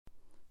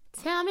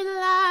Tell me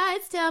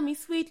lies, tell me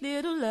sweet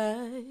little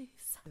lies.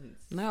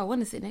 No, I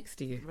want to sit next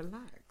to you.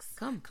 Relax.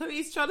 Come.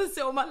 Chloe's trying to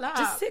sit on my lap.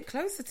 Just sit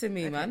closer to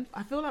me, man.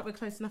 I feel like we're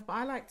close enough, but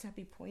I like to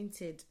be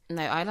pointed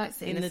No, I like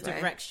sitting in the this way.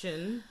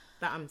 direction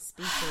that I'm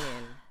speaking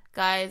in.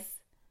 Guys,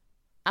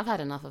 I've had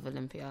enough of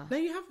Olympia. No,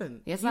 you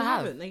haven't. Yes, you I have.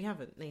 haven't. No, you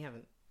haven't. No, you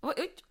haven't.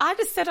 I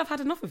just said I've had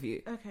enough of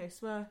you. Okay,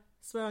 swear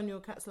on your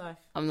cat's life.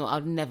 I'm not.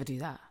 I'd never do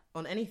that.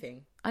 On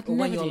anything. I'd or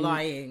never when you're do.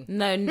 lying.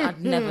 No, I'd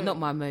never. Not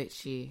my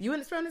mochi. You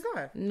wouldn't swear on his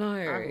life? No.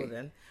 I will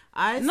then.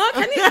 No,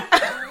 can you?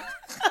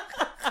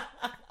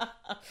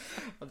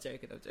 I'm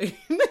joking.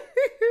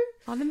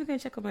 Oh, let me go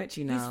and check on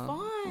mochi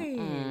now. He's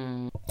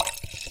fine.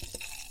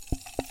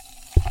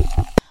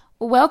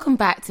 Welcome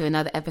back to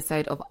another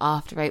episode of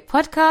After Eight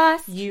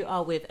Podcast. You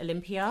are with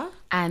Olympia.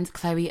 And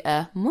Chloe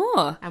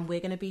Moore. And we're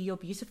going to be your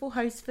beautiful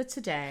hosts for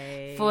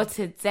today.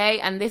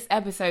 And this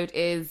episode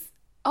is...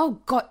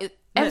 Oh, God.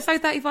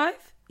 Episode 35?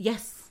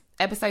 Yes.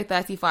 Episode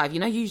 35. You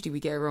know, usually we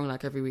get it wrong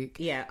like every week.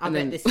 Yeah, I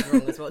bet this is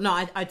wrong as well.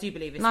 No, I do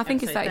believe it's No, I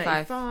think it's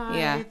 35. 35.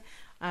 Yeah.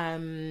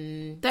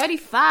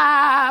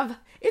 35.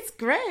 It's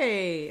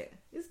great.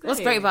 It's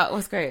great.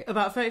 What's great?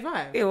 About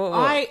 35? Yeah,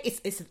 what?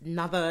 It's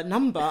another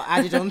number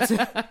added on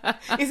to...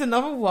 it's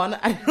another one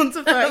added on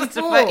to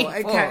 34,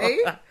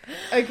 34.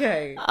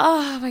 Okay.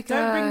 Oh, my God.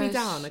 Don't bring me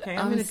down, okay?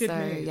 I'm in a good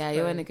mood. Yeah,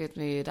 you're in a good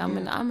mood. I'm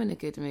in a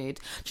good mood.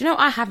 Do you know,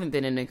 I haven't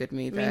been in a good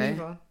mood, though. Me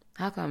neither.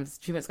 How comes?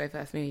 Do you want to go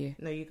first, me or you?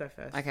 No, you go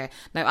first. Okay.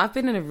 No, I've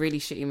been in a really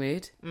shitty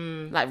mood.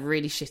 Like,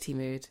 really shitty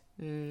mood.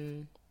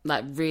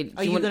 Like, really...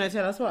 Are you going to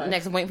tell us why?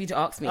 Next, I'm waiting for you to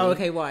ask me. Oh,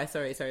 okay, why?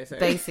 Sorry.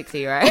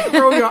 Basically, right?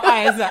 Don't roll your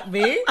eyes at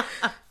me.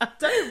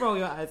 Don't roll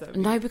your eyes at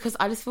me. No, because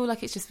I just feel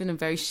like it's just been a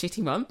very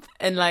shitty month.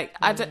 And, like,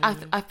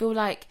 I feel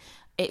like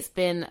it's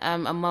been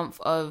a month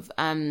of...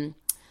 I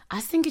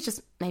think it's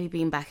just maybe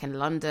being back in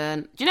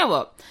London. Do you know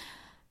what?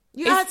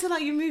 You acted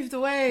like you moved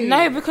away.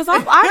 No, because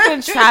I've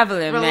been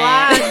travelling,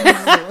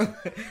 man.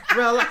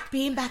 Relax.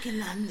 Being back in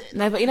London.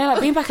 No, but you know,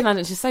 like being back in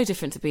London is just so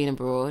different to being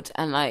abroad.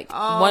 And like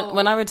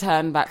when I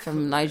returned back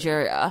from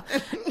Nigeria,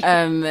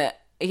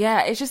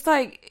 yeah, it's just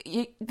like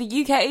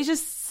the UK is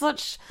just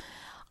such.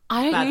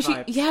 I don't bad usually,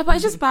 vibes. Yeah, but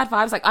it's just bad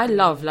vibes. Like I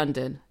love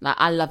London, like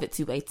I love it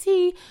to a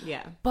T.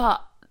 Yeah,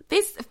 but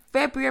this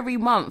February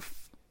month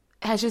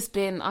has just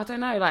been, I don't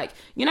know, like,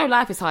 you know,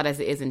 life is hard as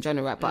it is in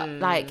general, but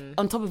like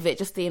on top of it,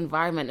 just the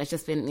environment has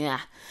just been, yeah.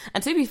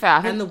 And to be fair,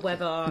 I think and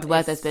the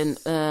weather's been,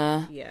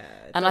 yeah.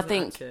 And I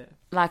think,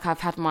 like,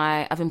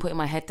 I've been putting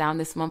my head down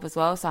this month as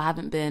well, so I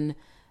haven't been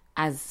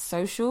as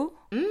social.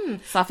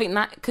 So I think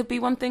that could be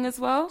one thing as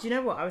well. Do you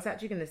know what? I was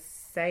actually going to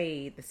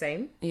say the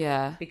same.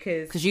 Yeah,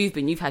 because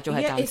you've had your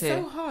head down too. It's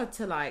so hard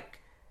to like.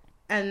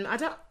 And I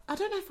don't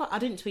know if I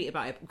didn't tweet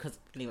about it because,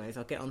 anyways,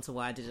 I'll get on to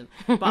why I didn't.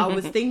 But I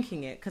was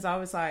thinking it because I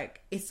was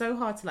like, it's so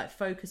hard to like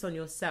focus on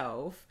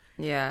yourself,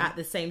 at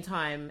the same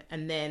time,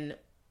 and then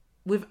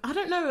I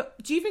don't know.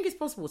 Do you think it's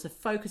possible to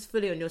focus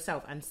fully on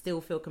yourself and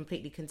still feel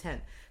completely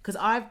content? Because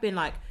I've been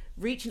like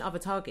reaching other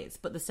targets,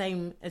 but the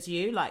same as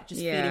you, like just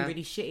feeling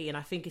really shitty. And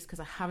I think it's because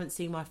I haven't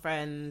seen my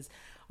friends.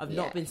 I've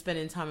not been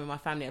spending time with my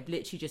family. I've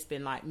literally just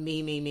been like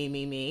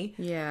me.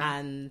 Yeah,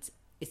 and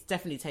it's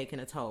definitely taken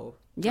a toll.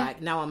 Yeah.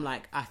 Like now I'm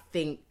like, I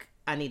think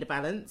I need a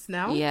balance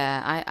now.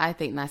 Yeah, I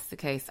think that's the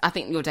case. I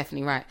think you're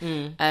definitely right.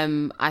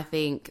 I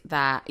think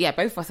that,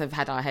 both of us have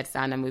had our heads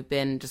down and we've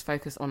been just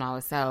focused on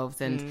ourselves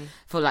and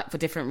for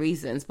different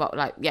reasons. But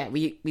like,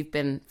 we've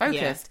been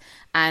focused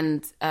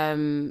and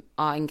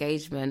our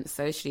engagement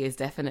socially is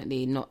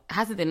definitely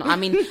hasn't been. I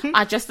mean,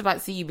 I just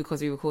about see you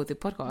because we recorded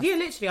the podcast. Yeah,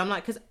 literally. I'm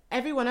like, because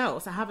everyone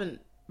else I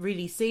haven't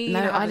really seen. No,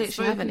 I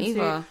literally haven't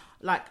either.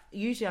 Like,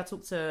 usually I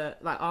talk to,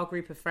 like, our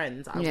group of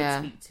friends I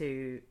would speak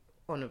to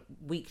on a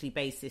weekly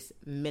basis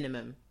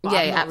minimum. But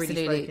I've not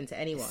really spoken to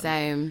anyone.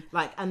 Same.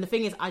 Like, and the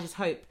thing is, I just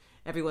hope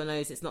everyone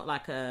knows it's not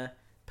like a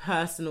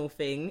personal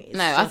thing. It's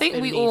no, just I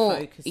think we all,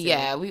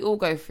 focusing. we all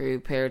go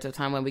through periods of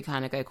time when we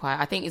kind of go quiet.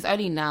 I think it's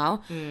only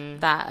now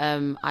that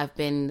I've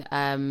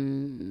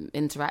been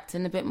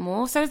interacting a bit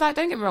more. So it's like,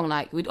 don't get me wrong,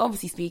 like, we'd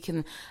obviously speak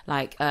in,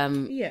 like,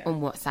 on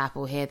WhatsApp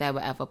or here, there,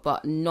 whatever,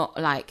 but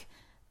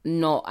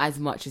not as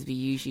much as we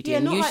usually do. Yeah,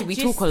 and usually like we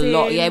talk a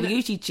lot. Yeah, we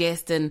usually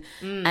gist and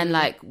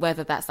like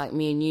whether that's like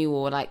me and you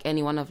or like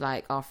any one of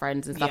like our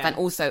friends and stuff, and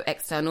also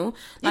external.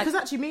 Like, because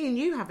actually me and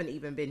you haven't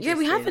even been. Yeah,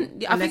 we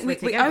haven't. I think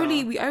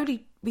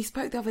we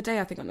spoke the other day,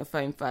 I think, on the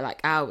phone for like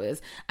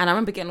hours, and I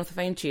remember getting off the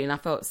phone to you, and I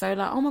felt so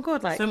like, oh my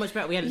God, like so much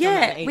better. We hadn't done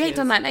that in ages. We hadn't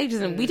done that in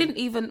ages, and we didn't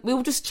even. We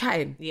were just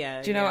chatting.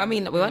 Yeah, do you know what I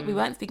mean? We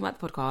weren't speaking about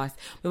the podcast.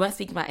 We weren't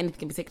speaking about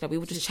anything in particular. We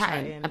were just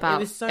chatting about it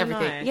was so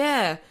everything. Nice,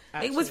 yeah,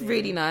 actually. It was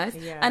really nice,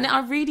 and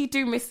I really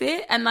do miss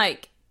it. And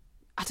like,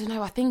 I don't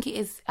know. I think it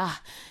is.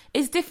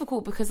 It's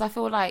difficult because I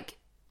feel like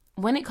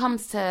when it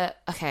comes to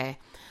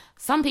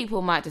some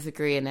people might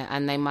disagree in it,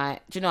 and they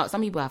might. Do you know what? Some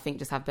people I think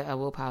just have better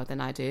willpower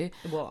than I do.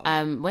 What?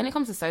 When it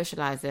comes to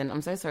socializing,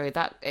 I'm so sorry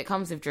that it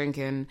comes with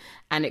drinking,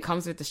 and it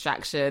comes with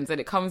distractions,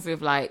 and it comes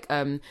with like,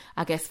 I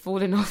guess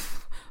falling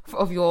off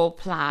of your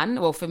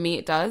plan. Well, for me,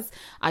 it does.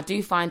 I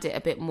do find it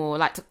a bit more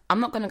like I'm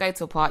not going to go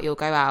to a party or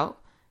go out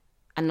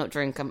and not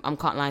drink, I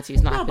can't lie to you,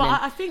 it's not happening.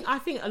 But I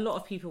think a lot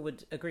of people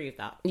would agree with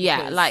that.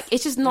 Yeah, like,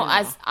 it's just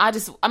not as, I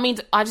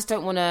just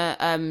don't want to,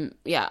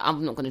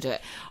 I'm not going to do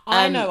it.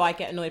 I know I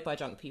get annoyed by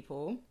drunk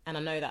people, and I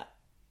know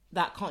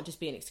that can't just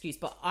be an excuse,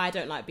 but I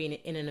don't like being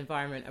in an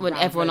environment when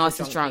everyone else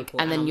is drunk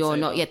and then you're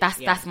not. Yeah,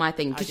 that's my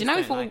thing. Because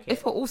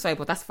if we're all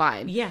sober, that's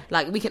fine. Yeah,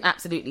 like, we can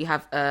absolutely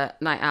have a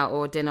night out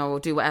or dinner or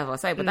do whatever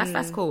sober.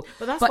 That's cool.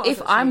 But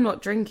if I'm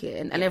not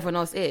drinking and everyone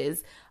else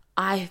is,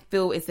 I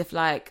feel as if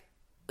like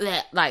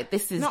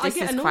this is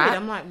crap.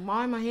 I'm like,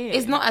 why am I here?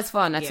 It's not as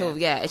fun at all.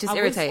 Yeah, it's just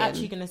irritating. I was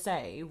actually going to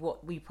say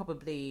what we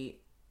probably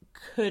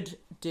could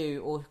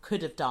do or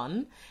could have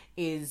done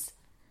is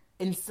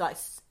like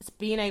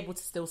being able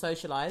to still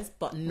socialize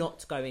but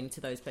not going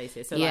to those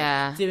places. So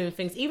like doing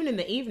things even in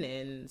the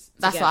evenings.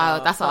 That's what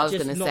I was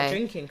going to say. Not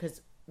drinking,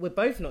 because we're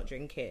both not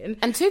drinking,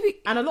 and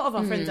a lot of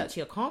our friends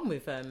actually are calm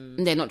with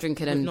they're not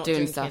drinking and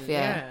doing stuff.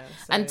 So.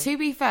 And to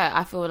be fair,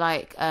 I feel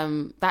like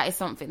that is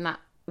something that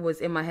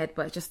was in my head,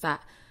 but it's just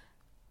that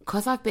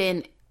because I've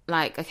been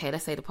like, okay,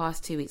 let's say the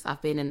past 2 weeks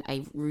I've been in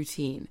a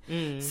routine.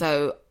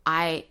 So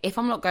if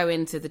I'm not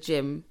going to the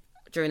gym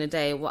during the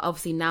day, well,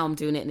 obviously now I'm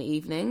doing it in the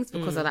evenings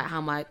because of like how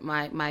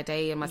my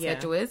day and my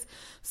schedule is.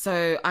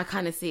 So I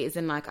kind of see it as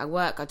in like, I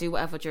work, I do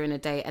whatever during the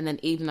day, and then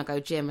evening I go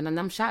gym, and then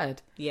I'm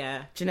shattered.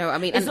 Yeah. Do you know what I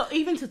mean? It's not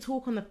even to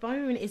talk on the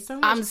phone. It's so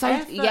much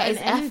effort. Yeah,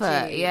 it's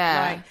effort.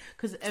 Yeah. Like,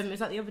 because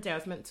it's like the other day I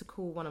was meant to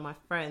call one of my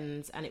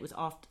friends, and it was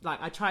after,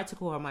 like, I tried to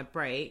call her on my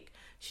break.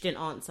 She didn't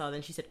answer.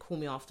 Then she said, call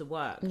me after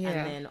work. Yeah.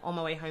 And then on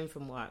my way home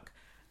from work,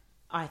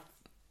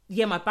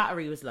 my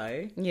battery was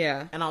low.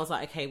 Yeah. And I was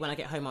like, okay, when I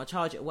get home, I'll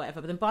charge it or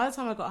whatever. But then by the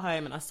time I got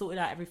home and I sorted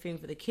out everything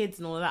for the kids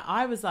and all of that,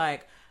 I was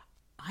like,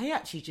 I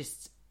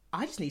just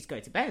need to go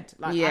to bed.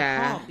 Like, I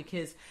can't,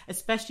 because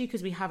especially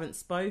because we haven't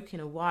spoke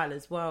in a while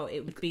as well. It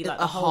would be like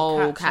a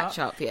whole catch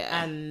up.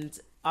 Yeah. And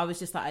I was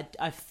just like,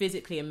 I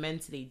physically and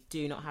mentally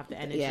do not have the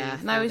energy. Yeah.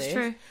 No, it's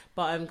true.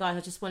 But guys,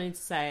 I just wanted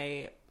to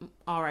say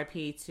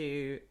RIP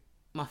to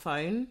my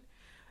phone.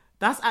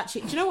 That's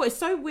actually, do you know what? It's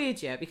so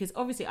weird, yeah, because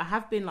obviously I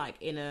have been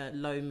like in a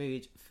low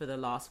mood for the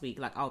last week.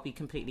 Like, I'll be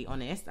completely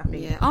honest. I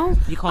think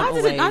you can't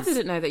I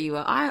didn't know that you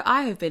were.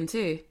 I have been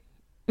too.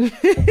 No,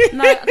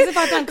 because if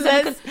I don't,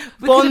 let's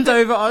bond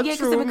over our trauma. Yeah,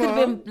 because we could have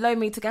been low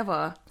mood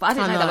together. But I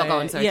didn't know that was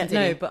going. So yeah,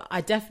 no, but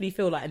I definitely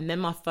feel like, and then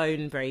my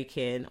phone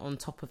breaking on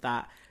top of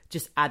that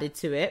just added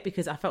to it,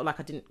 because I felt like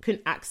I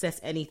couldn't access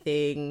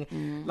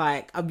anything.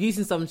 Like, I'm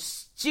using some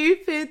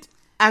stupid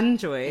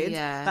Android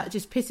that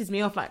just pisses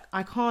me off. Like,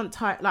 I can't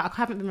type, like, I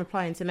haven't been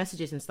replying to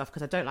messages and stuff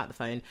because I don't like the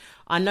phone.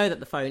 I know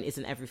that the phone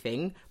isn't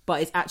everything,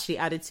 but it's actually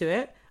added to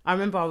it. I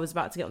remember I was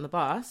about to get on the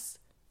bus.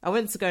 I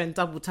went to go and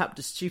double tap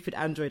the stupid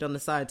Android on the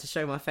side to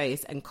show my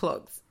face, and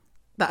clocked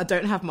that I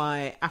don't have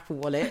my Apple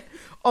Wallet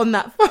on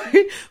that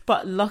phone.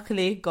 But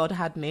luckily God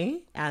had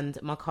me,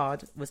 and my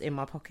card was in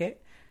my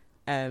pocket,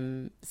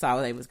 so I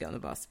was able to get on the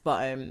bus.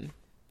 But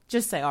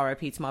just say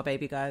RIP to my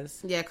baby,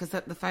 guys. Yeah, because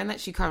the phone that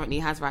she currently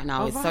has right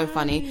now is so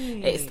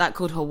funny. It's like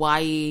called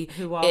Hawaii.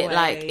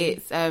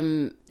 It's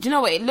do you know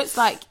what it looks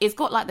like? It's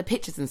got like the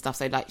pictures and stuff.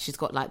 So like, she's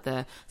got like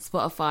the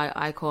Spotify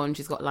icon.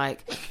 She's got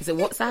like, is it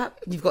WhatsApp?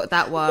 You've got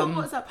that one.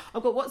 I've got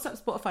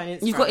WhatsApp, Spotify, and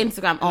Instagram. You've got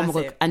Instagram. Oh my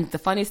god! And the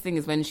funniest thing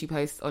is when she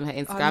posts on her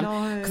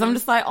Instagram, because I'm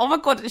just like, oh my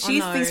god,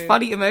 she's these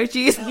funny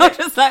emojis. Yeah. I'm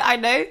just like, I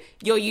know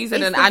you're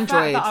using an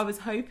Android. Fact that I was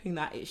hoping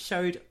that it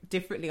showed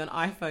differently on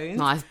iPhones.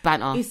 No, it's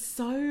banter.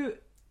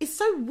 It's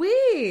so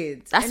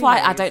weird. That's why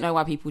I don't know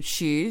why people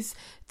choose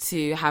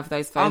to have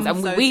those phones.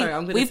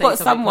 We've got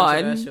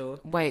someone.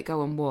 Wait,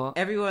 go on. What?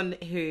 Everyone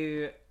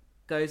who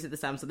goes to the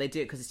Samsung, they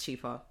do it because it's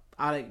cheaper.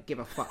 I don't give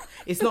a fuck.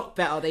 It's not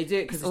better. They do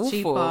it because it's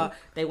cheaper.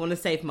 They want to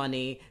save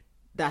money.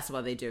 That's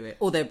why they do it.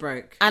 Or they're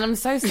broke. And I'm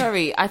so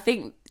sorry. I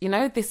think,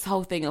 this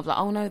whole thing of like,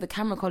 oh no, the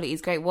camera quality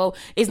is great. Well,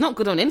 it's not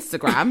good on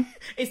Instagram.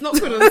 It's not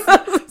good on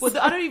Instagram. Well,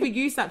 I don't even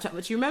use Snapchat,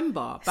 but you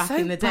remember back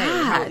in the day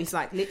how it's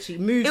like literally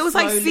moved It was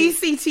slowly. Like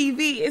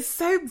CCTV. It's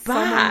so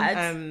bad.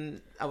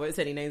 Someone, I won't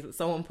say any names, but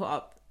someone put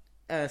up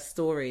a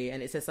story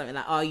and it says something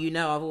like,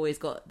 I've always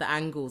got the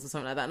angles or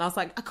something like that, and I was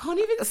like, I can't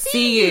even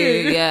see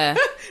you. Yeah.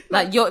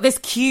 Like, there's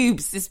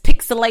cubes, it's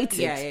pixelated.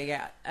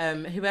 Yeah.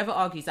 Whoever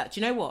argues that,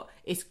 do you know what,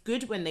 it's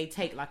good when they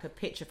take like a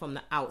picture from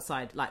the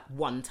outside like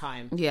one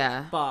time,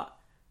 but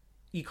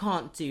you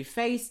can't do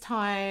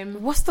FaceTime.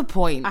 What's the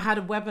point? I had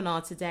a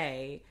webinar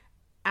today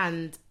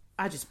and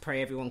I just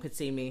pray everyone could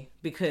see me,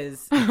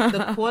 because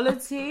the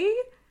quality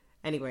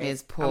anyway,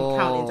 is poor. I'm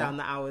counting down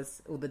the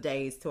hours or the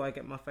days till I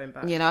get my phone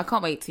back. I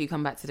can't wait till you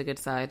come back to the good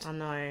side. I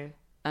know.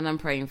 And I'm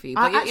praying for you.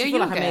 But I actually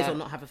feel like I may as well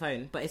not have a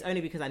phone, but it's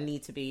only because I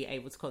need to be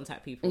able to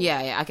contact people.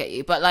 Yeah, I get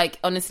you. But like,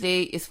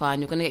 honestly, it's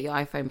fine. You're going to get your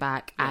iPhone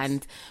back,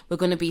 and we're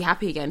going to be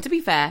happy again. To be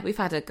fair, we've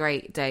had a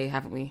great day,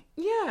 haven't we?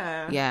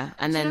 Yeah. Yeah.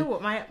 And then, you know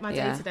what? My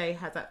day today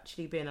has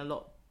actually been a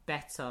lot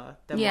better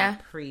than my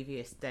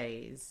previous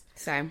days.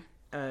 Same.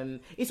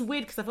 It's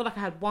weird because I feel like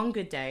I had one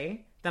good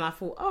day, then I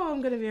thought,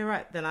 I'm going to be all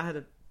right. Then I had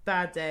a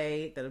bad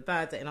day,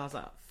 and I was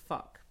like,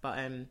 fuck. But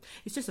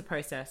it's just a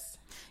process.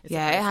 It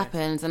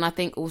happens. And I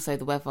think also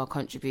the weather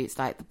contributes.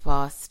 Like the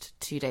past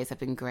 2 days have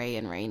been grey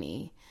and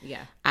rainy.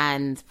 Yeah.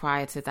 And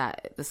prior to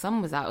that, the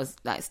sun was out. It was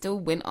like still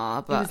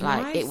winter, but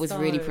it was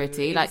really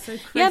pretty. Like, so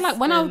like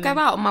when I would go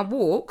out on my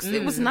walks,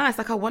 it was nice.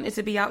 Like I wanted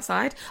to be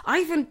outside. Do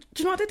you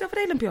know what I did the other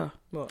day, Olympia?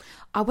 What?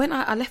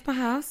 I left my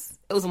house.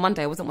 It was a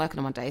Monday. I wasn't working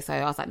on Monday. So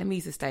I was like, let me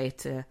use this day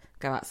to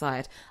go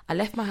outside. I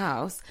left my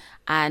house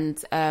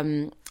and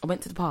I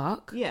went to the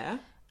park. Yeah.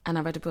 And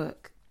I read a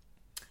book.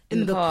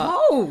 In the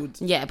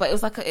cold? Yeah, but it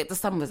was like the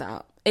sun was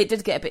out. It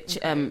did get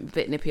a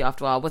bit nippy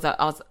after a while.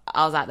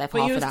 I was out there for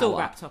half an hour. But you were still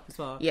wrapped up as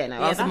well. Yeah,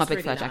 no, I was in my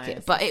big fur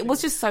jacket. But it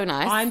was just so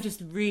nice. I'm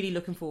just really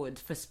looking forward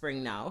for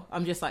spring now.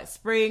 I'm just like,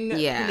 spring,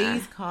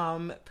 please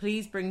come.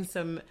 Please bring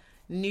some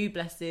new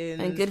blessings.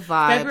 And good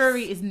vibes.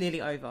 February is nearly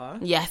over.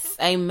 Yes,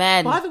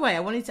 amen. By the way, I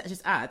wanted to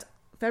just add,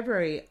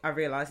 February, I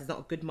realised, is not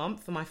a good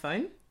month for my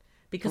phone.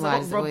 Because I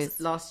got robbed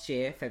last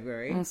year,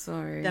 February. I'm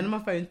sorry. Then my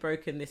phone's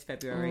broken this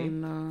February. Oh,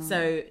 no.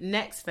 So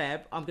next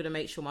Feb, I'm going to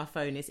make sure my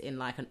phone is in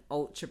like an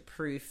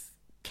ultra-proof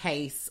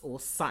case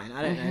or something.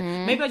 I don't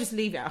know. Maybe I'll just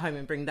leave it at home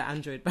and bring the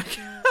Android back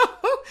out.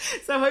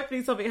 So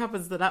hopefully something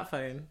happens to that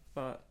phone.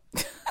 But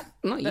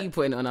not you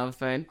putting it on our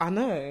phone. I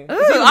know.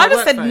 Ooh, I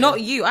just said phone.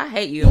 Not you. I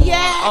hate you.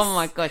 Yes. Oh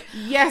my god.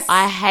 Yes.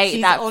 I hate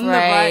She's that on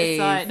phrase.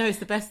 The right side. No, it's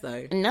the best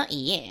though. Not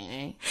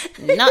you.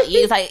 Not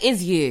you. It's like, it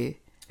is you.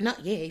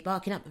 Not you,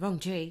 barking up the wrong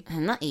tree.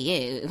 Not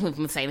you, with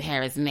the same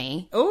hair as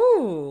me.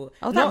 Oh,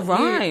 that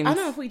rhymes. I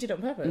know, I thought you did it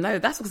on purpose. No,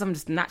 that's because I'm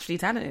just naturally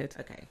talented.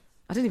 Okay.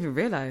 I didn't even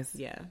realise.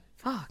 Yeah.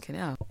 Fucking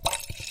hell.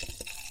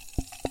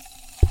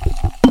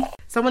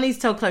 Someone needs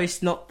to tell Chloe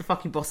she's not the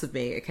fucking boss of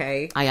me,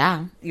 okay? I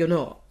am. You're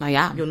not. I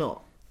am. You're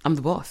not. I'm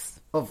the boss.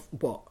 Of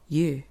what?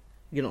 You.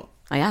 You're not.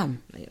 I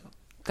am. No, you're not.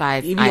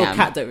 Guys, even your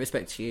cat don't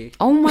respect you.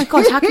 Oh my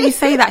gosh, how can you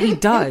say that? He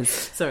does.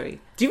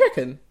 Sorry. Do you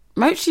reckon?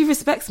 Mochi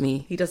respects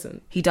me. He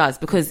doesn't. He does,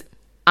 because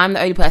I'm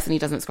the only person he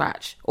doesn't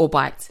scratch or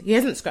bite. He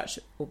hasn't scratched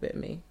or bit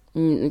me.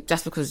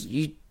 Just because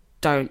you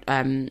don't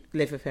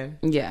live with him.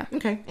 Yeah.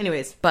 Okay.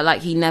 Anyways. But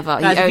like he never...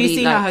 Guys, he have only, you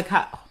seen how her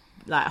cat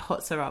like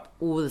hots her up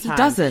all the time? He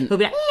doesn't. He'll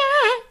be like...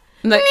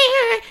 No,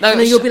 and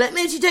then you'll be like,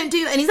 Mochi, don't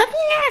do that. And he's like,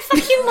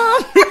 fuck you,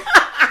 mum.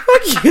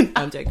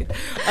 I'm joking.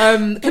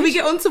 Can we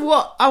get on to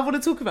what I want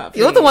to talk about, please?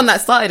 You're the one that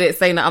started it,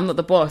 saying that I'm not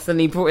the boss, and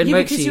he brought in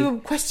Mochi. Because you were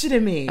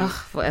questioning me. Ugh,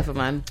 whatever,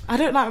 man. I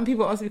don't like when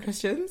people ask me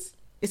questions.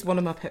 It's one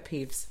of my pet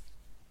peeves.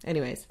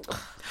 Anyways,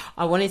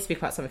 I wanted to speak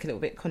about something a little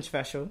bit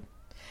controversial.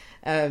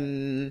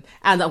 And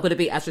I'm going to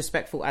be as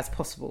respectful as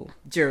possible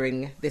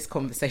during this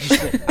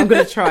conversation. I'm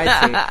going to try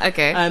to.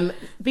 Okay.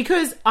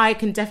 Because I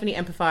can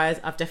definitely empathise.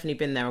 I've definitely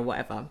been there or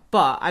whatever.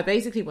 But I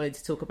basically wanted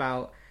to talk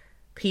about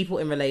people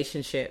in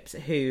relationships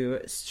who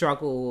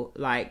struggle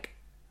like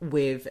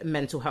with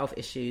mental health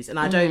issues. And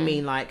I don't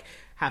mean like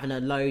having a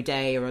low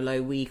day or a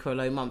low week or a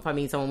low month. I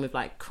mean someone with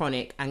like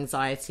chronic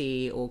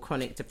anxiety or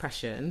chronic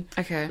depression.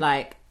 Okay.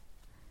 Like,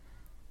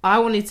 I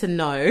wanted to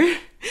know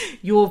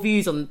your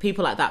views on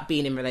people like that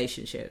being in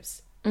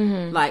relationships.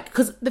 Mm-hmm. Like,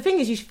 because the thing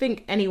is, you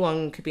think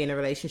anyone could be in a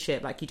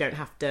relationship. Like, you don't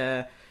have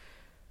to...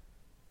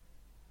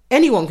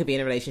 Anyone could be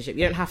in a relationship.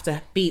 You don't have to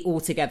be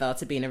all together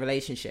to be in a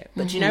relationship.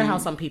 But do you know how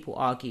some people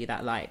argue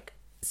that, like,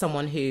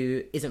 someone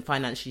who isn't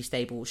financially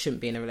stable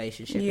shouldn't be in a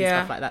relationship and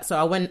stuff like that? So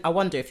I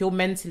wonder, if you're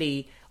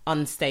mentally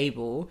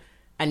unstable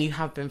and you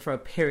have been for a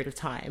period of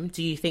time,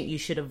 do you think you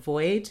should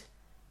avoid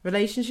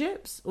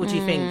relationships, or do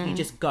you think you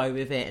just go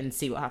with it and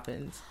see what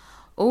happens?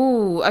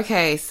 Oh,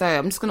 okay. So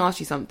I'm just going to ask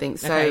you something.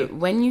 So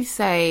when you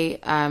say,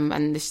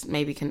 and this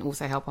maybe can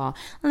also help our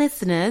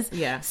listeners.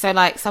 Yeah. So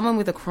like someone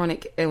with a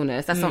chronic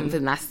illness, that's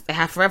something they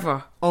have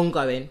forever.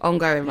 Ongoing,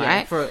 right?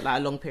 Yeah, for like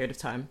a long period of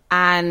time.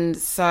 And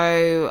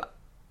so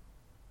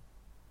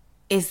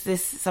is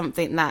this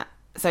something that,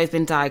 so it's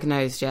been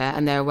diagnosed, yeah,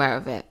 and they're aware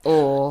of it?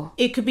 Or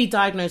it could be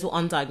diagnosed or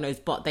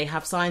undiagnosed, but they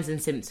have signs and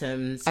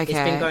symptoms. Okay.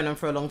 It's been going on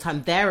for a long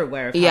time. They're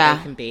aware of how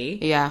they can be.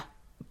 Yeah.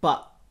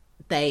 But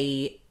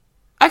they...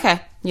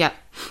 Okay. Yeah.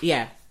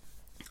 Yeah.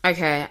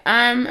 Okay.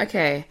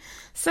 Okay.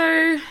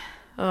 So...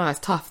 Oh, it's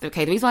tough.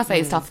 Okay, the reason why I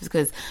say it's tough is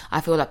because I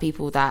feel like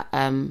people that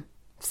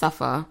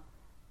suffer...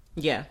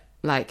 Yeah.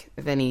 Like,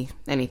 with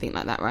anything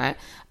like that, right?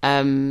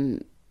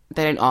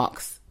 They don't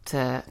ask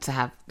to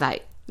have,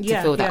 like...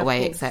 to feel that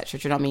way, etc.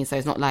 Do you know what I mean? So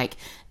it's not like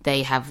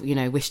they have,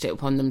 wished it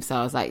upon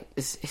themselves. Like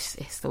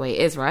it's the way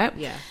it is, right?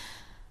 Yeah.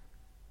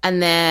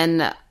 And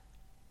then,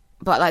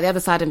 but like the other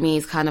side of me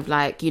is kind of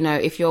like,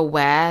 if you're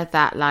aware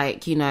that,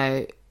 like, I don't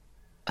know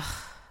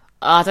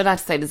how to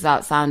say this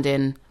without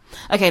sounding.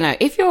 Okay, no.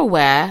 If you're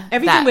aware,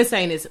 everything we're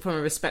saying is from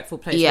a respectful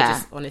place. Yeah. We're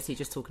just honestly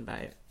just talking about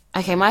it.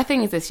 Okay, my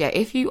thing is this. Yeah,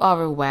 if you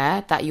are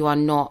aware that you are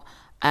not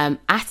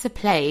at a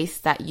place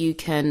that you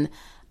can,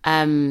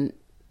 I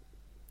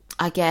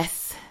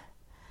guess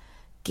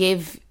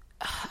give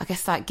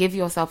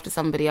yourself to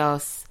somebody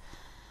else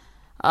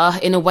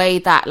in a way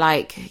that,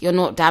 like, you're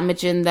not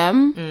damaging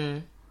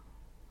them.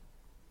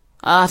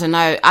 I don't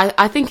know.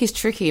 I think it's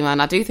tricky, man.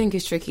 I do think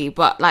it's tricky,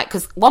 but like,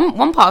 because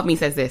one part of me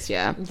says this,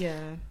 yeah. Yeah.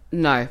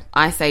 No,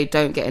 I say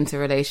don't get into a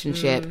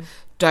relationship.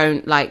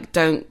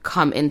 don't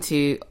come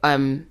into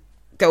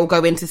or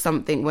go into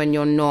something when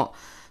you're not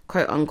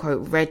quote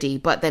unquote ready.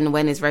 But then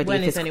when is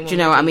ready? Do you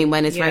know what I mean?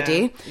 When is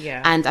ready?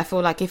 Yeah. And I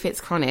feel like if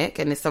it's chronic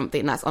and it's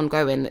something that's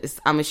ongoing,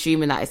 I'm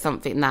assuming that it's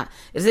something that,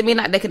 does it mean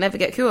like they can never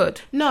get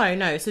cured?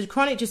 No. So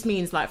chronic just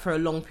means like for a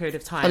long period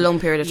of time.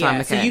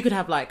 Okay. So you could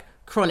have like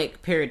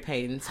chronic period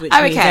pains, which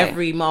means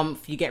every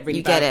month you get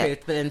really bad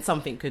periods, but then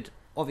something could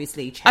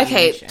obviously change.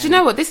 Okay, do you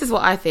know what? This is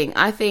what I think.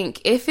 I think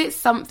if it's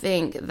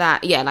something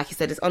that, like you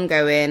said, it's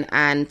ongoing,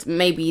 and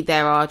maybe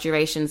there are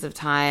periods of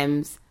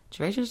times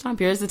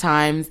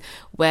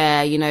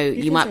where,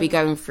 you might be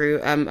going through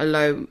a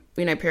low,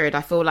 period.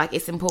 I feel like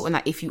it's important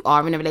that if you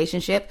are in a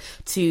relationship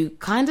to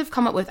kind of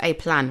come up with a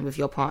plan with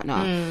your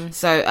partner.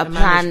 So a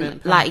plan,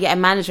 a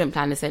management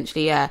plan,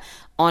 essentially,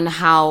 on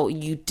how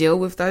you deal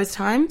with those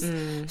times.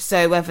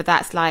 So whether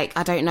that's like,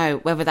 I don't know,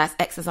 whether that's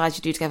exercise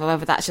you do together,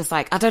 whether that's just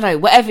like, I don't know,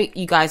 whatever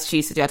you guys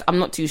choose to do. I'm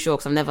not too sure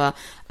because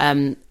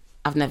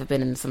I've never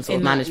been in some sort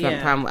of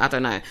management plan. I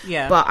don't know.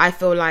 Yeah. But I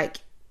feel like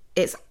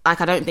it's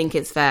like, I don't think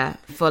it's fair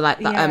for like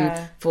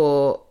the,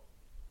 for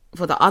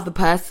the other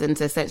person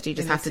to essentially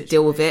just have to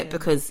deal with it,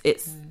 because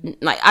it's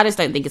like, I just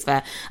don't think it's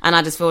fair, and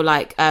I just feel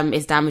like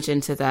it's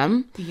damaging to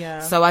them.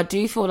 So I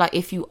do feel like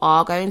if you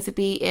are going to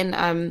be in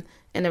a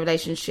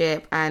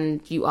relationship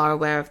and you are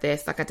aware of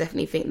this, like I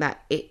definitely think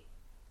that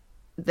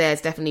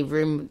there's definitely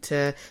room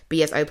to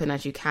be as open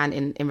as you can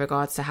in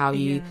regards to how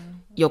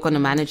you're going to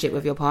manage it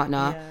with your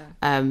partner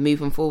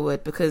moving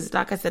forward. Because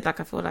like I said, like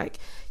I feel like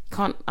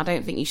I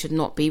don't think you should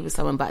not be with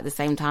someone, but at the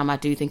same time I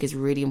do think it's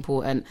really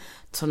important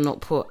to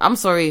not put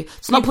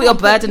your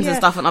burdens and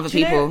stuff on other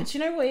people. Do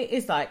you know what it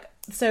is like?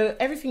 So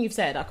everything you've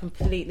said I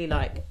completely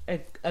like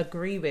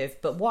agree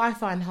with, but what I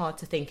find hard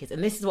to think is,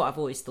 and this is what I've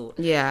always thought,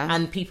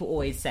 and people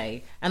always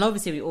say, and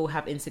obviously we all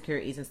have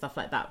insecurities and stuff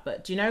like that,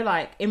 but do you know,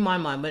 like in my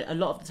mind, when a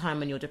lot of the time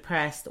when you're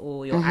depressed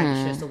or you're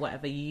anxious or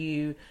whatever,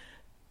 you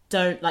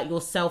don't like,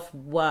 your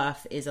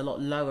self-worth is a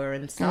lot lower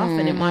and stuff.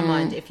 And in my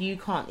mind, if you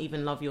can't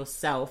even love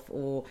yourself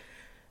or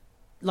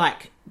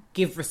like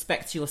give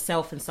respect to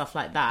yourself and stuff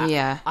like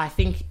that, I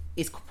think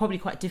it's probably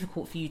quite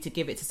difficult for you to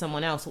give it to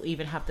someone else, or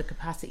even have the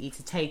capacity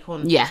to take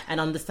on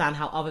and understand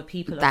how other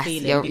people are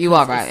feeling. You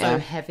are right. It's so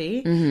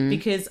heavy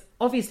because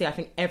obviously I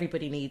think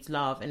everybody needs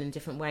love and in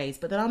different ways,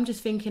 but then I'm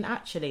just thinking,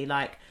 actually,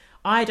 like,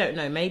 I don't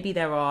know, maybe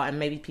there are, and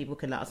maybe people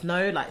can let us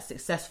know, like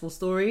successful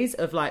stories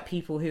of like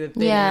people who have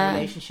been in a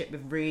relationship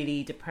with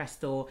really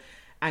depressed or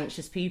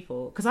anxious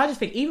people. Because I just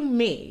think, even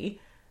me,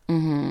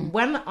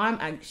 when I'm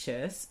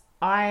anxious,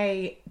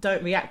 I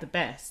don't react the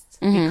best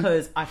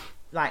because I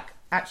like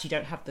actually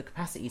don't have the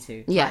capacity to.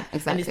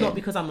 Exactly. And it's not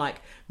because I'm like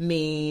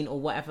mean or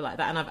whatever like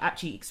that. And I've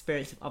actually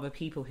experienced with other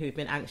people who've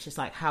been anxious,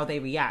 like how they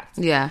react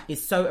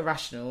is so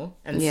irrational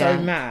and so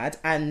mad,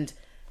 and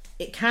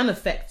it can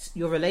affect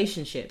your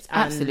relationships.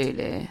 And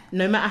absolutely.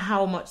 No matter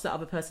how much the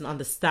other person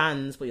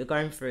understands what you're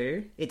going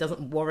through, it doesn't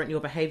warrant your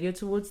behaviour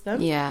towards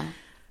them.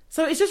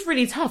 So it's just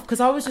really tough, because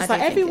I was just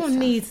like, everyone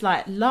needs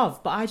like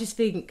love, but I just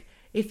think,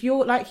 if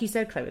you're, like you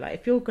said, Chloe, like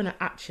if you're gonna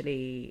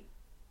actually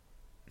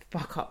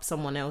fuck up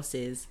someone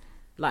else's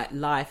like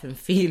life and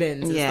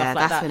feelings and stuff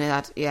like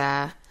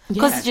that,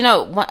 because you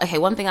know,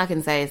 one thing I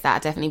can say is that I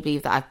definitely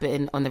believe that I've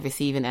been on the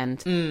receiving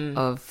end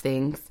of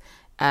things.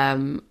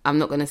 I'm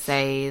not going to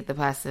say the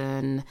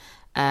person,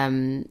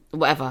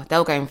 whatever,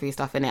 they're going through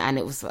stuff in it, and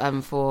it was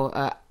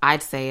for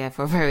I'd say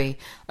for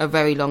a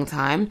very long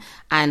time.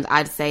 And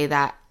I'd say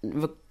that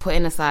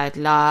putting aside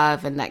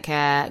love and that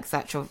care,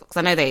 etc., because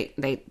I know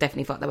they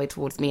definitely felt that way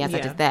towards me as I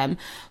did them,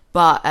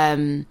 but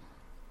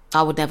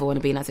I would never want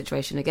to be in that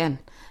situation again.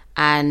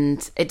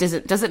 And it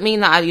doesn't mean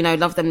that I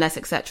love them less,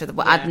 etc.,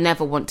 but I'd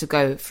never want to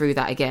go through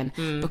that again,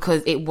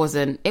 because it was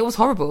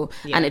horrible,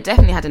 and it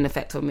definitely had an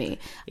effect on me.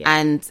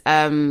 And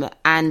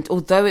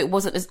although it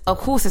wasn't, of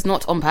course it's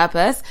not on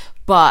purpose,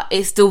 but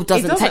it still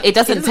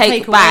doesn't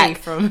take back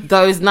from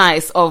those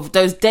nights, of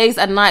those days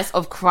and nights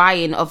of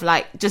crying, of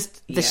like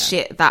just the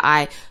shit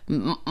that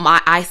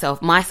myself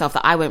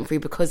that I went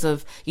through because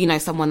of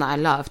someone that I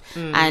loved.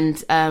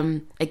 And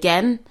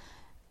again,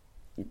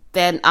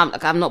 then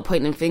I'm not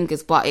pointing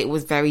fingers, but it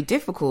was very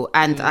difficult,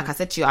 and like I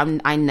said to you,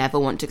 I never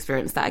want to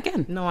experience that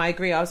again. No, I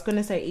agree. I was going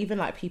to say, even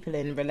like people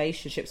in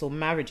relationships or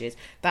marriages,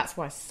 that's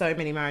why so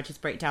many marriages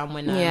break down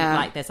when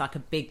like there's like a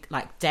big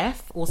like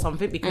death or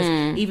something, because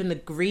even the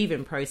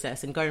grieving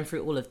process and going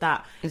through all of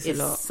that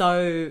is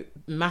so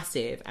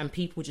massive, and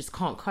people just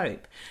can't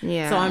cope.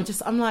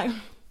 So I'm like,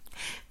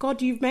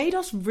 God, you've made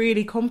us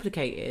really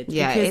complicated.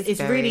 Because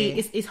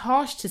it's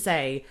harsh to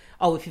say,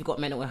 oh, if you've got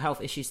mental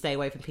health issues, stay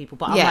away from people.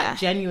 But I'm like,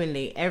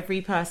 genuinely,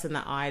 every person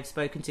that I've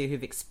spoken to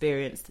who've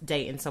experienced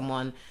dating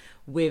someone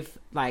with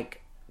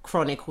like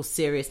chronic or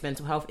serious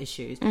mental health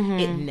issues,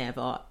 it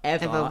never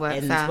ever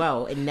ends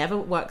well. It never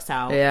works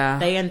out.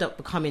 They end up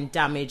becoming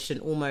damaged and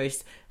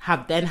almost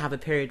have a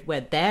period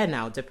where they're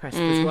now depressed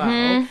as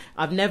well.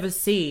 I've never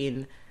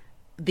seen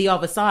the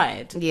other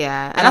side.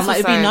 Yeah, and I'm like,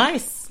 it'd be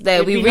nice.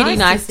 It'd be really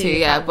nice to,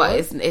 yeah, but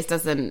it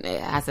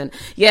hasn't.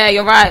 Yeah,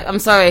 you're right. I'm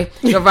sorry,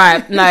 you're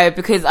right. No,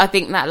 because I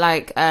think that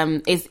like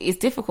it's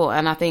difficult,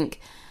 and I think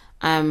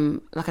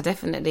like I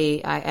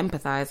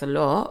empathize a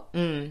lot.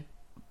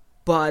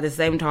 But at the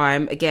same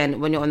time,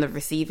 again, when you're on the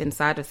receiving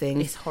side of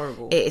things, it's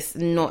horrible. It's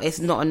not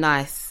a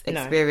nice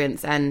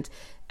experience, and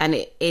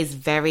it is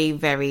very,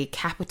 very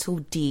capital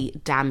D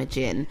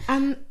damaging.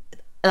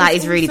 Like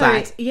it's really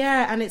bad.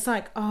 Yeah, and it's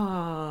like,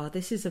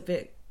 this is a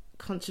bit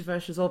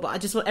controversial as well. But I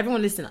just want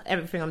everyone listening.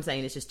 Everything I'm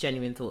saying is just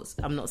genuine thoughts.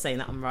 I'm not saying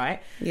that I'm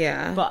right.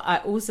 Yeah. But I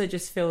also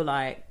just feel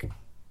like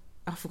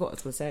I forgot what I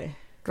was going to say.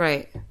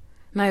 Great.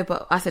 No,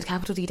 but I said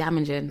capital D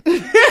damaging. Go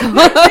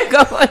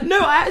on. No,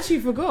 I actually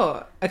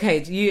forgot.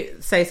 Okay, do you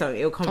say something?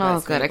 It'll come back.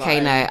 Oh, good. Okay,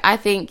 no. I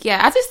think,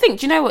 I just think,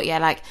 do you know what? Yeah,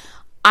 like,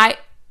 I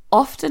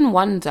often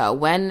wonder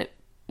when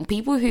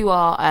people who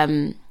are,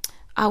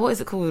 what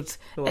is it called?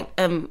 What?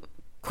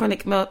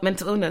 Chronic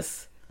mental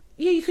illness.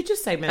 Yeah, you could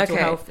just say mental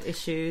health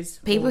issues.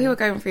 People who are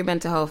going through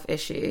mental health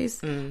issues,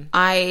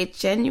 I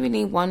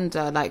genuinely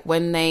wonder, like,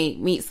 when they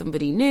meet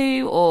somebody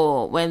new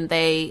or when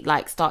they,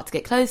 like, start to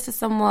get close to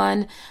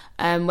someone,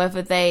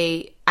 whether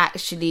they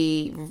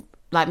actually,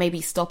 like,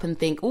 maybe stop and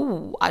think,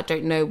 oh, I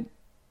don't know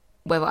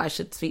whether I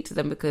should speak to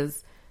them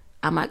because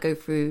I might go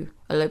through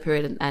a low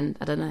period and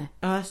I don't know.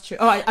 Oh, that's true.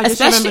 Oh, I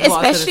just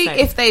especially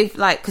if they've,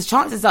 like, because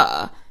chances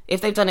are, if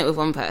they've done it with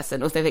one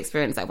person, or if they've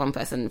experienced that one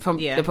person,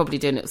 they're probably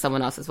doing it with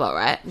someone else as well,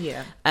 right?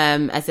 Yeah.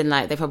 As in,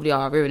 like, they probably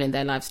are ruining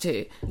their lives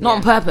too. Not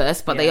on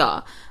purpose, but they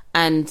are.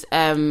 And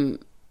I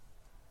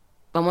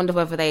wonder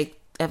whether they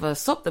ever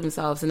stop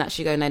themselves and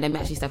actually go, no, let me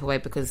actually step away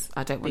because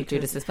I don't want to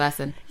do this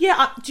person.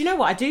 Yeah, do you know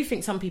what? I do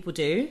think some people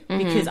do,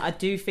 because I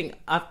do think,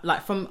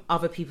 like, from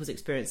other people's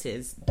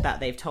experiences that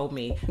they've told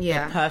me,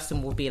 the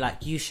person will be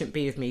like, you shouldn't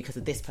be with me because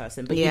of this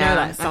person. But you know,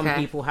 like, some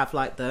people have,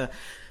 like, the...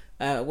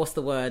 what's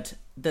the word?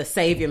 The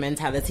savior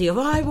mentality of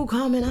I will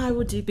come and I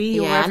will be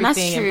your everything. And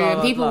that's true.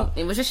 And blah, blah,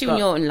 blah. Especially when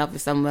you're in love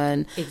with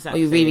someone,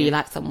 exactly, or you really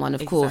like someone.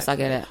 Of course, I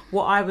get it.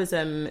 What I was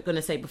going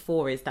to say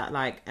before is that,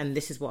 like, and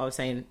this is what I was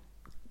saying,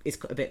 is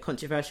a bit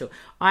controversial.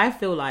 I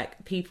feel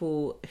like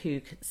people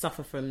who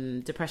suffer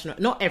from depression,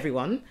 not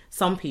everyone,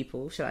 some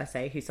people, should I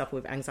say, who suffer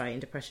with anxiety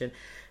and depression,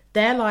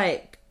 they're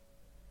like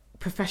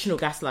professional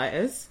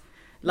gaslighters.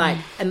 Like,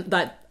 and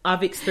like,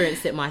 I've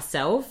experienced it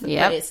myself.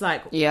 Yeah, it's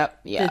like the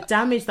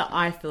damage that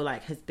I feel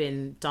like has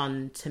been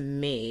done to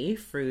me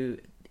through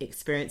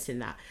experiencing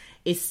that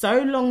is so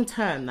long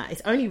term that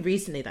it's only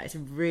recently that it's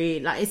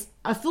really, like,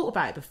 I've thought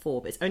about it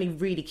before, but it's only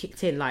really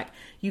kicked in. Like,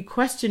 you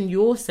question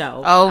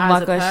yourself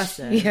as a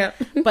person. Yeah.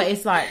 But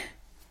it's like,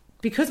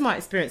 because my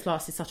experience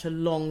lasted such a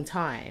long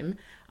time,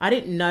 I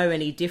didn't know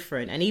any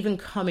different. And even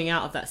coming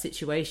out of that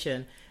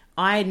situation,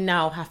 I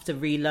now have to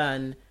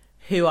relearn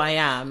who I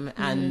am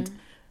and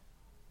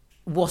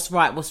what's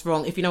right, what's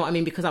wrong, if you know what I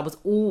mean, because I was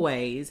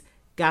always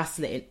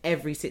gaslit in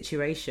every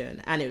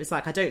situation, and it was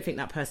like, I don't think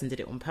that person did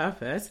it on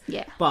purpose,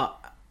 but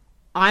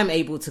I'm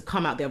able to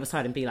come out the other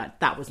side and be like,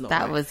 that was not right.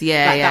 That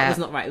was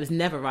not right. It was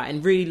never right.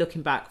 And really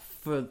looking back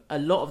for a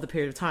lot of the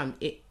period of time,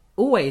 it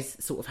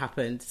always sort of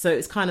happened. So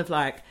it's kind of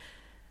like,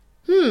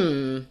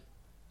 I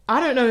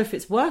don't know if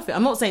it's worth it.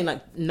 I'm not saying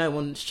like no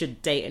one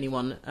should date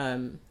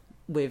anyone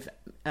with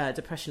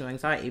depression or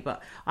anxiety,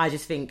 but I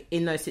just think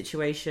in those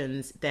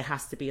situations there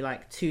has to be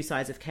like two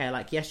sides of care.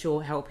 Like, yes,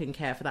 you're helping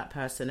care for that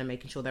person and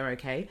making sure they're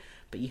okay,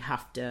 but you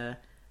have to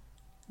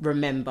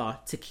remember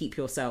to keep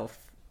yourself,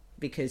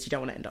 because you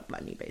don't want to end up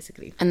like me,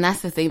 basically. And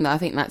that's the thing that I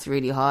think that's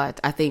really hard.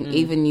 I think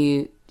even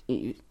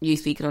you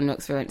speaking on your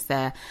experience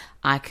there,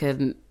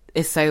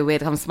 it's so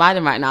weird. I'm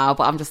smiling right now,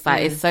 but I'm just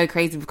like, it's so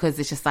crazy because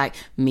it's just like,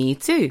 me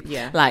too.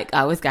 Yeah. Like,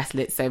 I was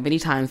gaslit so many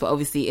times, but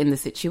obviously in the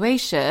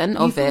situation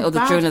of it, or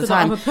during the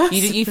time,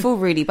 you feel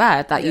really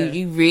bad. Like,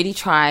 you really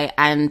try,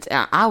 and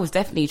I was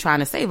definitely trying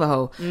to save a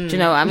hoe. Do you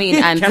know what I mean?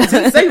 And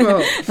save a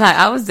hoe. Like,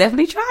 I was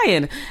definitely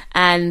trying.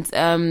 And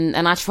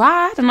I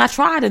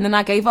tried, and then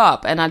I gave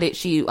up, and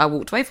I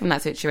walked away from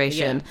that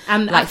situation. Yeah.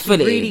 And like,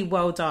 fully. Really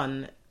well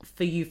done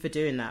for you for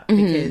doing that,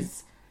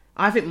 because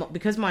I think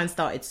because mine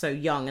started so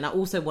young, and I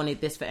also wanted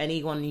this for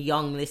anyone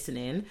young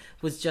listening,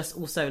 was just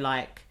also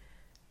like,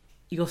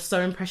 you're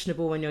so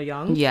impressionable when you're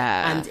young.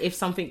 Yeah. And if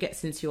something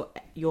gets into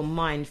your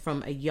mind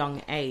from a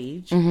young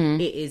age,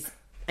 it is,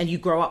 and you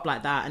grow up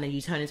like that, and then you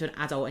turn into an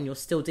adult and you're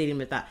still dealing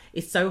with that,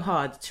 it's so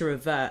hard to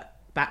revert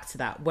back to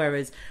that.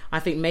 Whereas I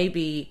think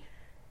maybe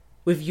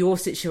with your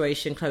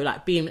situation, Chloe,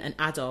 like being an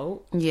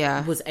adult,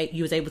 you was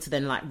able to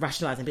then like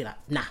rationalize and be like,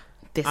 nah,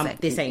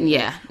 this ain't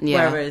yeah.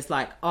 Whereas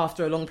like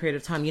after a long period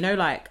of time, you know,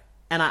 like,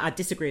 and I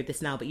disagree with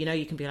this now, but you know,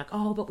 you can be like,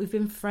 oh, but we've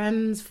been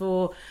friends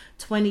for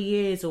 20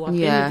 years, or I've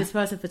been with this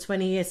person for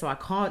 20 years, so I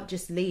can't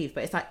just leave.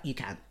 But it's like, you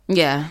can.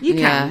 Yeah. You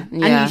can.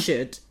 And you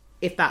should,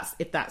 if that's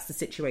the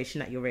situation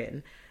that you're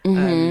in. Do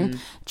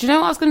you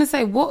know what I was going to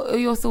say? What are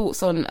your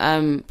thoughts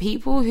on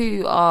people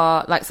who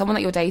are like someone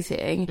that you're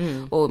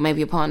dating, or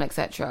maybe your partner,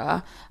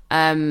 etc.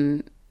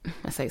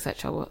 I say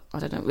etc. I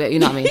don't know. You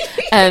know what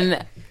I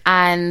mean?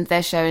 And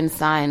they're showing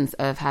signs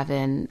of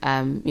having,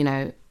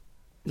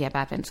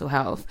 bad mental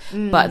health,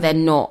 but they're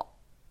not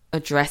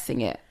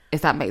addressing it,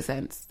 if that makes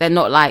sense. They're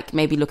not like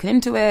maybe looking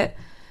into it.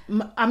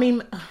 I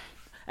mean,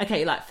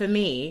 okay, like for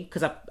me,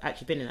 because I've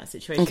actually been in that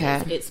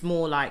situation, it's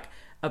more like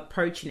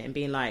approaching it and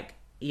being like,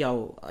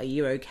 yo, are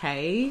you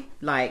okay?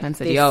 Like, and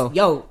said, yo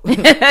yo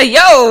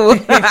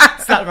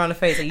slap around the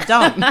face, are you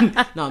done?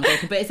 No, I'm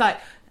joking. But it's like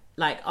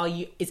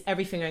is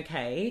everything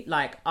okay?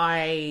 Like,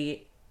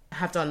 I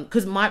have done,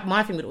 because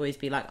my thing would always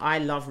be like, I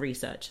love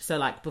research, so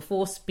like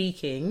before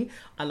speaking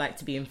I like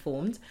to be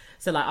informed.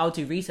 So like I'll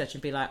do research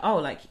and be like, oh,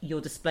 like you're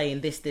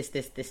displaying this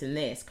and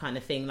this kind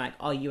of thing, like,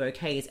 are you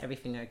okay? Is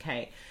everything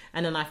okay?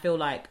 And then I feel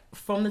like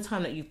from the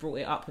time that you've brought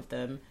it up with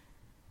them,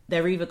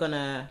 they're either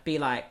gonna be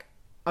like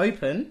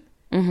open,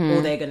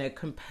 or they're gonna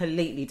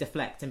completely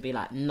deflect and be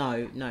like,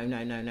 no.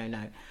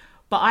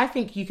 But I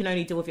think you can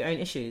only deal with your own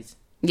issues.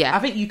 Yeah. I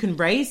think you can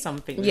raise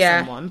something with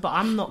someone, but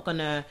I'm not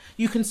gonna,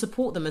 you can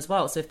support them as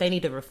well. So if they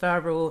need a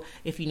referral,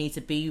 if you need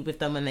to be with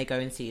them when they go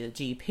and see the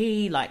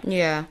GP, like,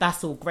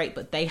 that's all great,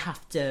 but they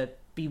have to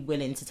be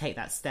willing to take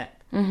that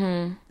step.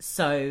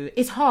 So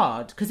it's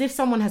hard, because if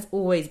someone has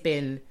always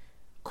been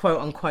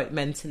quote unquote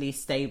mentally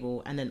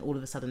stable and then all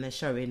of a sudden they're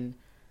showing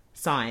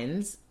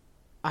signs,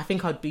 I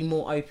think I'd be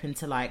more open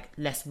to like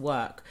less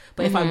work.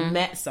 But if I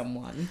met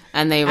someone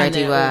and they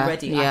already were, I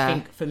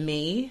think for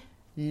me,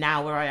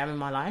 now where I am in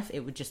my life,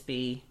 it would just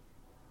be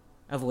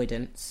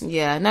avoidance.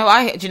 Yeah,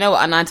 no, do you know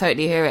what? And I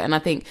totally hear it. And I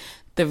think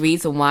the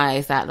reason why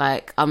is that,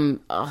 like,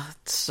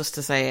 just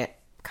to say it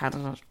kind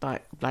of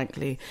like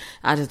blankly,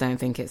 I just don't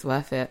think it's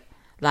worth it.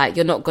 Like,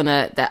 you're not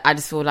gonna, I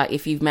just feel like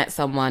if you've met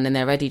someone and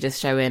they're already just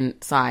showing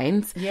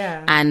signs,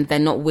 and they're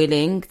not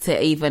willing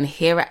to even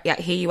hear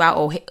you out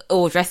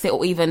or address it,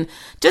 or even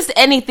just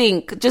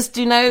anything, just,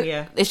 you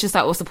know, it's just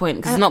like, what's the point?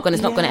 Because it's not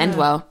gonna end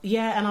well.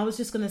 Yeah, and I was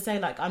just gonna say,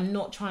 like, I'm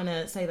not trying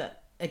to say that,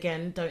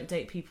 again, don't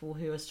date people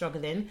who are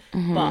struggling,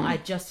 but I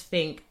just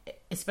think,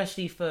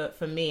 especially for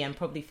me and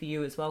probably for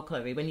you as well,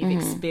 Chloe, when you've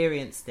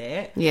experienced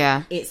it,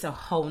 it's a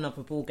whole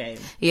nother ball game.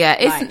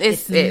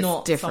 It's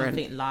not different.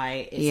 Something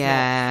light.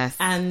 It's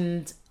not,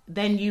 and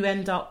then you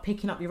end up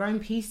picking up your own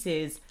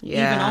pieces even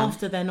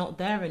after they're not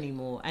there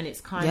anymore, and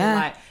it's kind of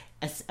like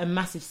a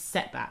massive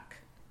setback.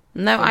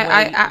 No,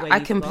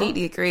 I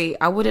completely agree.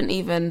 I wouldn't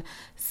even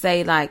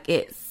say like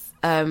it's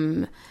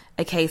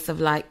a case of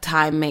like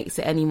time makes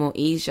it any more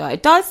easier.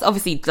 It does,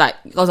 obviously, like,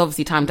 because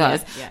obviously time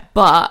does,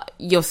 but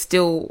you're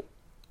still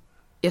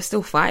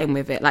fighting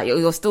with it. Like,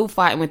 you're still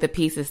fighting with the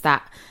pieces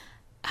that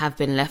have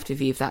been left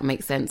with you, if that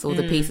makes sense, or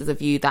the pieces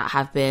of you that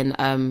have been,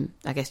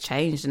 I guess,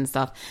 changed and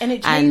stuff. And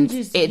it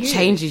changes you. It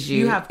changes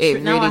you.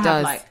 It really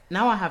does.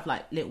 Now I have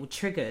like little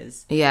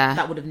triggers.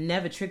 That would have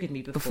never triggered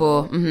me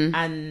before.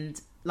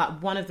 And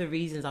like, one of the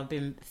reasons I've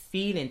been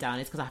feeling down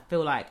is because I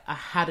feel like I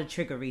had a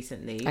trigger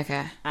recently.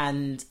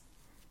 And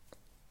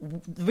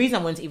the reason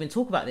I wanted to even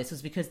talk about this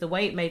was because the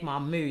way it made my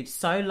mood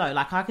so low.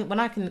 Like, when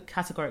I can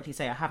categorically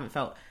say I haven't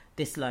felt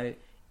this low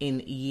in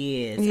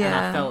years, and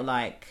I felt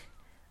like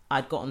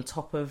I'd got on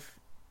top of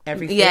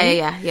everything.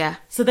 Yeah.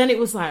 So then it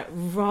was like,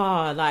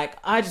 like,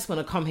 I just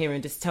want to come here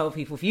and just tell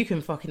people, if you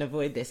can fucking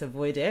avoid this,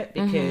 avoid it,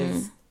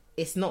 because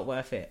it's not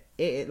worth it.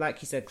 It,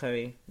 like you said,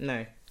 Chloe,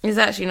 no. It's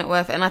actually not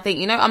worth it. And I think,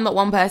 you know, I'm not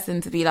one person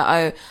to be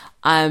like,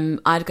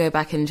 I'd go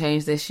back and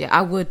change this shit.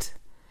 I would.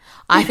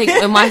 I think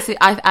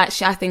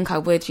I think I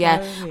would,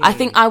 Really? I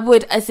think I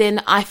would, as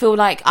in, I feel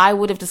like I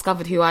would have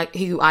discovered who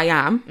I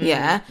am,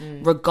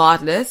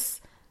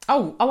 regardless.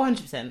 Oh,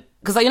 100%.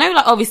 Because, you know,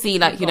 like, obviously,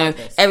 like, regardless.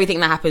 You know,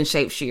 everything that happens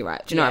shapes you,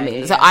 right? Do you know what I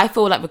mean? So I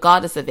feel like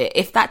regardless of it,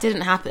 if that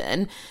didn't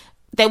happen,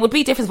 there would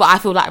be a difference, but I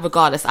feel like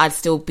regardless, I'd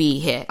still be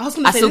here. I was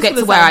going to say, still get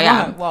to where I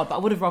am. Well, but I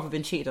would have rather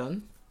been cheated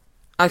on.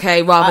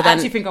 Okay, rather than... I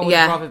actually think I would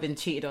have rather been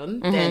cheated on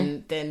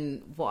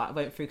than what I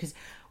went through. Because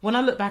when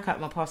I look back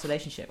at my past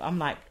relationship, I'm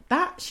like,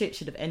 that shit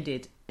should have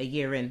ended a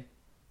year in.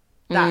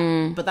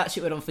 But that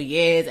shit went on for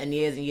years and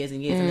years and years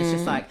and years. And it's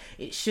just like,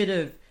 it should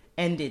have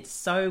ended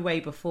so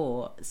way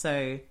before.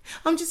 So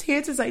I'm just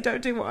here to say,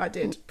 don't do what I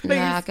did, please.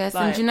 Yeah, I guess.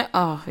 Like, and you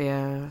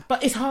know,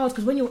 but it's hard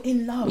because when you're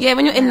in love,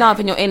 when you're in love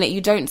and you're in it,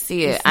 you don't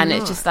see it, and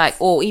it's just like,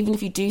 or even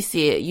if you do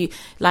see it, you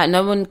like,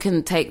 no one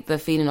can take the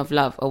feeling of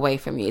love away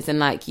from you. It's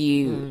like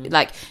you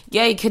like,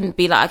 you couldn't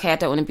be like, okay, I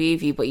don't want to be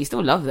with you, but you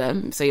still love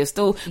them, so you're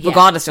still,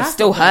 regardless, you're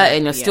still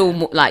hurting, you're still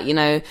like, you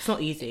know,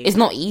 it's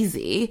not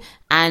easy.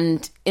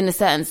 And in a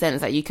certain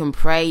sense, like, you can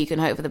pray, you can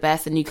hope for the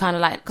best, and you kind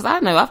of like, because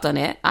I know I've done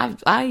it.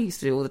 I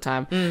used to do it all the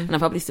time, and I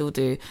probably still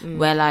do.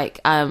 Where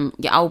like,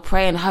 I'll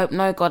pray and hope,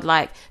 no, God,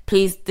 like,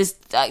 please, this,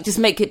 just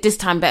make it this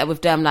time better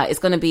with them. Like, it's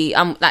gonna be,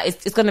 like,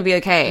 it's gonna be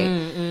okay.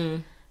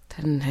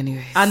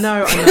 Anyways, I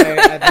know,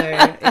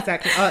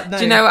 exactly. No.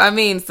 Do you know what I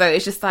mean? So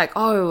it's just like,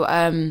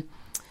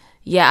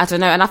 yeah, I don't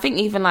know. And I think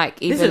even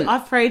like... Listen,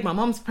 I've prayed, my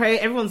mum's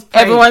prayed, everyone's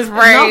prayed.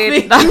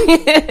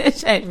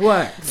 It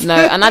works. No,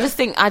 and I just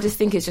think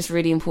it's just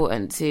really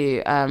important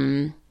to...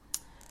 I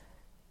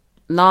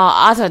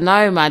don't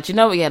know, man. Do you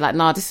know what? Yeah, like,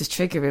 this is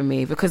triggering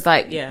me. Because,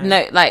 like,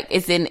 no, like,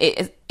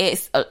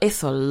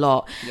 it's a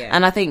lot. Yeah.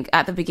 And I think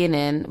at the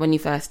beginning, when you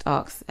first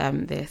asked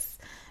this,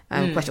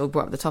 question or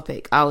brought up the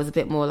topic, I was a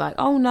bit more like,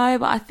 oh no,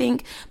 but I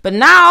think, but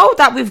now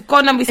that we've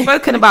gone and we've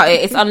spoken about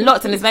it, it's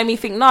unlocked and it's made me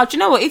think, no, do you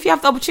know what? If you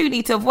have the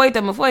opportunity to avoid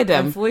them. Avoid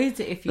it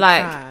if you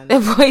can.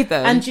 Avoid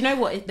them. And do you know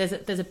what?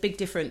 There's a big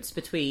difference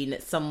between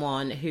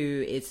someone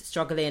who is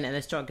struggling and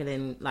they're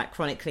struggling like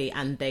chronically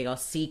and they are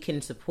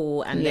seeking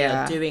support and they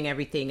are doing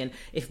everything. And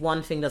if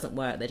one thing doesn't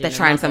work, they're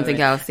trying something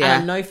else. Yeah.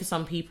 And I know for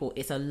some people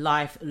it's a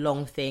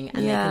lifelong thing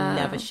and they can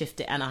never shift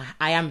it. And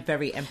I am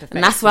very empathetic.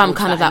 And that's why I'm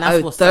kind of like,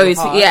 oh, those.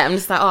 So I'm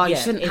just like, oh, you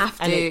shouldn't have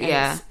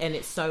to. And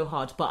it's so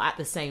hard. But at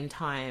the same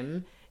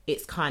time,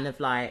 it's kind of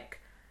like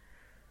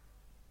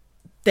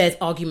there's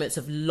arguments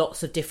of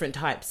lots of different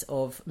types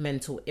of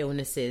mental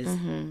illnesses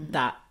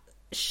that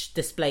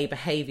display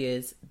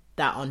behaviours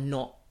that are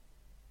not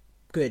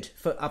good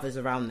for others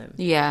around them.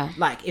 Yeah.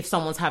 Like if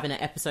someone's having an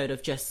episode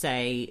of just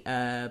say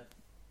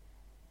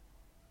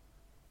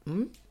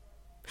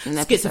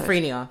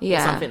schizophrenia or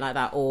something like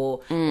that,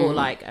 or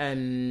like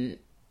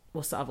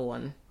what's the other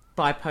one?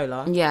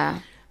 Bipolar. Yeah.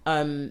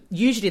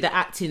 Usually they're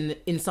acting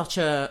in such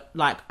a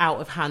like out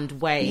of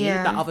hand way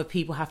that other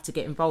people have to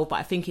get involved. But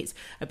I think it's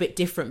a bit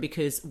different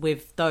because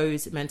with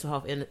those mental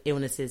health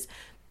illnesses,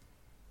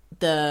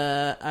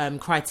 the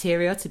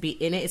criteria to be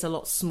in it is a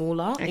lot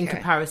smaller in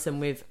comparison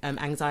with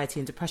anxiety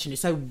and depression.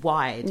 It's so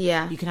wide.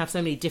 Yeah. You can have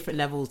so many different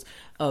levels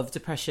of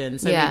depression,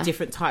 so many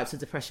different types of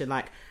depression.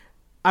 Like,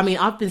 I mean,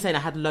 I've been saying I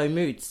had low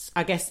moods.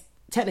 I guess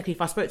technically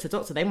if I spoke to a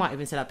doctor, they might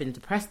even said I've been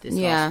depressed this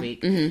last week.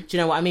 Do you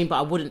know what I mean? But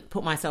I wouldn't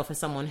put myself as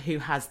someone who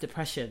has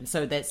depression.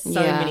 So there's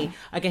so many,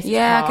 I guess it's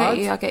hard.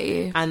 I get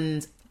you.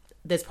 And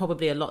there's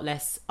probably a lot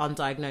less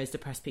undiagnosed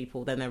depressed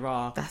people than there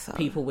are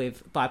people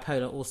with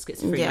bipolar or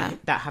schizophrenia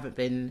that haven't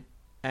been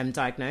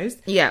diagnosed.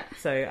 Yeah.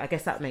 So I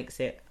guess that makes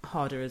it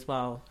harder as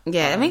well.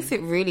 Yeah, it makes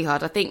it really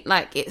hard. I think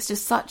like it's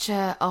just such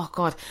a that's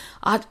what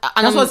I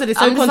said. It's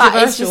so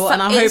controversial,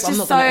 and I hope I'm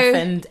not going to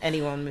offend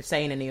anyone with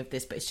saying any of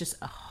this, but it's just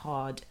a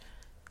hard.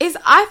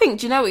 I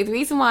think, do you know, the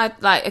reason why,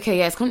 like, okay,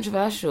 yeah, it's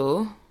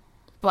controversial,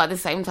 but at the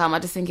same time, I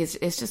just think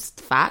it's just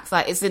facts.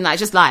 Like, it's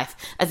just life.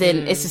 As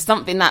in, it's just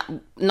something that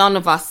none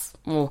of us,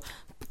 well,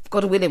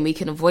 God willing, we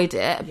can avoid it.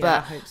 Yeah, but I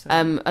hope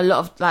so. A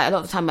lot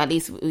of the time, at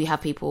least we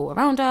have people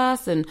around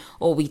us,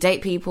 or we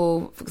date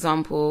people, for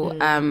example,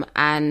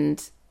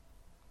 and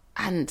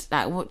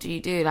like, what do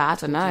you do? Like, I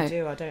don't know. What do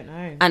you do? I don't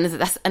know.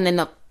 And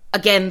then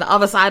again, the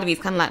other side of me is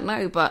kind of like,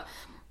 no, but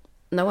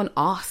no one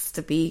asked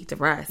to be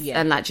depressed.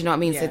 And like, do you know what I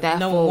mean? So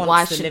therefore,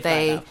 why should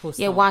they?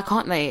 Why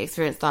can't they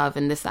experience love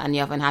and this, that, and the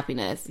other, and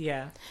happiness?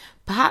 Yeah.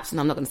 Perhaps, and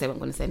I'm not going to say what I'm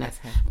going to say next.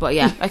 Okay. But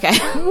yeah, okay.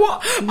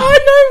 What? I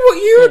know what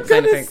you were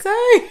going to say.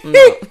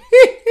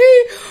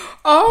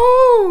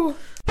 Oh.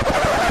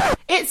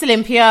 It's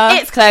Olympia.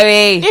 It's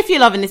Chloe. If you're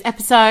loving this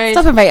episode,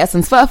 stop and rate us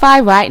on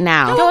Spotify right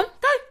now.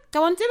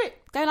 Go on, do it.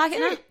 Go like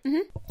it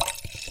now.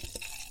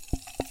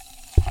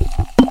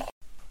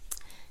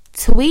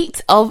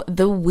 Tweet of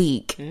the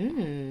week.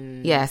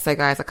 Yeah, so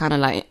guys, I kind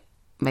of like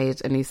made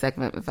a new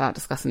segment without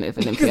discussing it with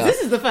Olympia. Because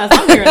this is the first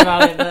I'm hearing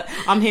about it, but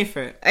I'm here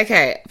for it.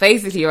 Okay,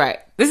 basically, right.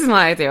 This is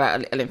my idea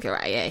about Olympia,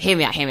 right? Yeah, hear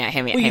me out. Well,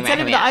 you tell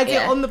him the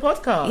idea on the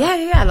podcast.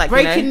 Yeah. Like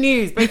breaking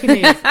news. Go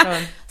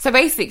on. So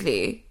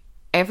basically,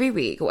 every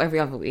week or every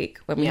other week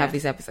when we have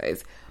these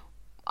episodes,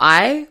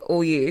 I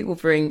or you will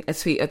bring a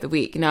tweet of the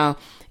week. Now,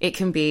 it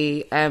can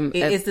be it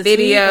is the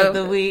video tweet of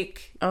the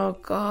week. Oh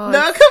God!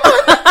 No, come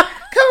on.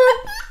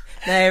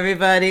 Now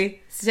everybody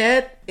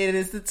said it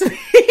is the tweet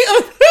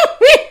of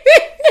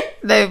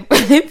the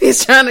week.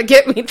 He's trying to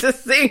get me to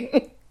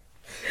sing.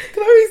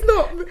 Chloe's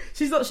not.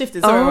 She's not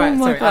shifted. Sorry, right.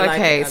 My sorry. God.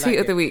 Okay, tweet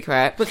of the week,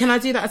 right? But can I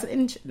do that as an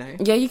intro? No.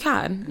 Yeah, you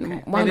can.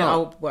 Okay. Why Maybe not?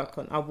 I'll work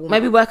on.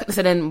 Maybe work.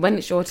 So then, when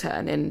it's your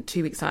turn in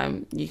 2 weeks'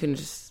 time, you can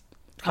just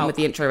come with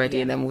the intro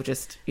ready, and then we'll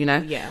just,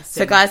 Yeah.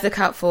 So guys, look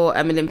out for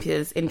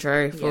Olympia's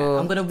intro for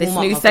I'm gonna this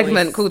new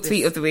segment called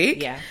Tweet of the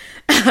Week. Yeah.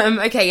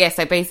 Okay. Yeah.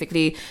 So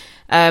basically,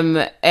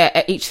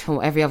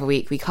 every other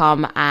week we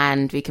come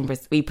and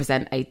we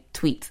present a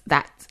tweet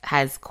that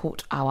has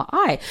caught our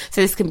eye. So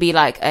this can be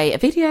like a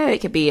video,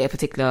 it could be a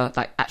particular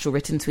like actual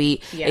written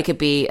tweet, it could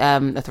be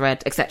a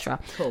thread, etc.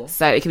 Cool.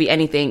 So it could be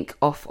anything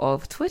off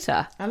of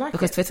Twitter. I like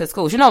because Twitter's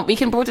cool. You know, we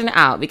can broaden it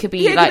out. We could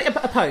be like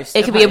a post.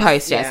 It could be a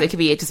post, yeah. So it could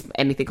be just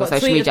anything on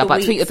social media.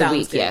 But tweet of the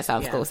week,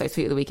 sounds cool. So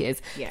tweet of the week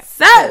is. Yeah.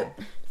 So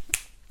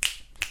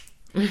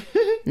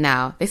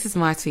now this is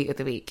my tweet of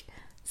the week.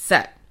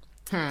 So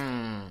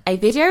a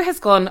video has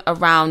gone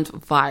around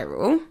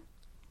viral.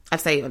 I'd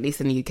say at least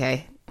in the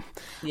UK.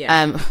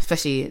 Yeah.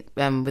 Especially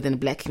within the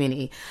Black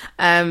community.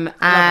 I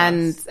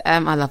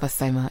love us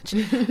so much.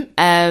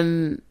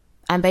 And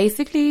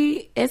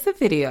basically it's a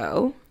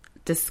video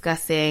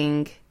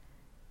discussing,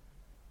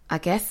 I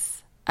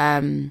guess,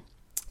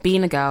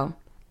 being a girl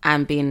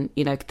and being,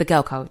 the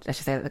girl code. I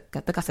should say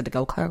the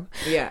girl code.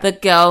 Yeah. The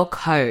girl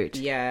code.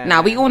 Yeah.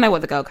 Now, we all know what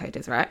the girl code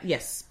is, right?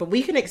 Yes, but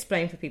we can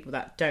explain for people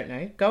that don't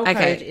know. Girl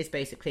code is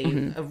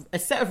basically a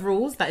set of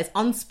rules that is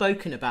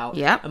unspoken about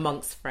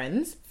amongst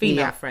friends,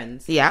 female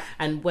friends. Yeah.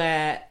 And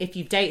where if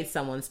you've dated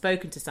someone,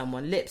 spoken to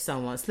someone, lipped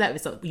someone, slept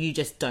with someone, you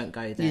just don't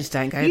go there. You just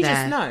don't go there. You there.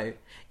 just know.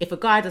 If a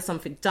guy does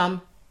something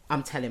dumb,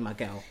 I'm telling my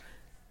girl.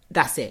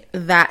 That's it.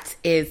 That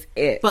is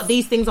it. But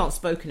these things aren't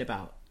spoken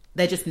about.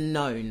 They're just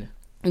known.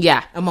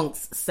 Yeah.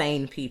 Amongst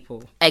sane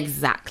people.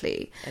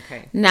 Exactly.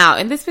 Okay. Now,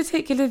 in this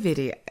particular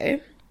video,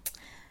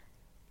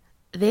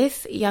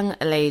 this young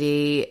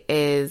lady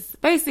is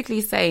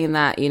basically saying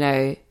that, you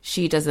know,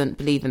 she doesn't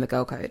believe in the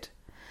girl code.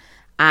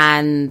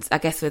 And I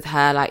guess with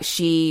her, like,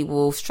 she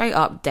will straight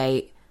up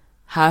date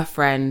her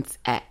friend's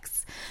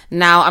ex.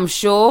 Now, I'm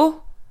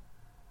sure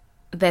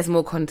there's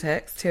more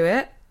context to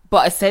it.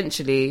 But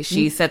essentially,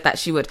 she said that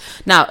she would.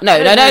 Now, no.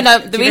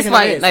 The reason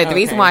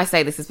why I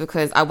say this is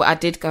because I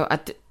did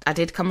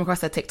come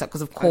across her TikTok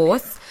because, of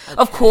course,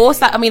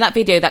 that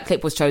video, that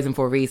clip was chosen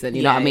for a reason.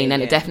 You know what I mean?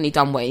 And it definitely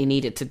done what it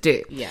needed to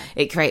do. Yeah.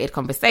 It created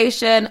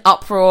conversation,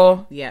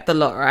 uproar, the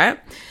lot, right?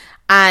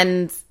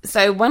 And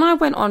so when I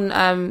went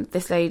on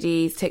this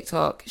lady's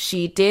TikTok,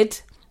 she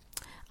did.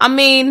 I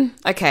mean,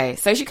 okay,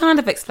 so she kind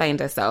of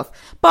explained herself,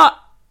 but.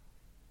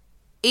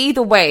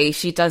 Either way,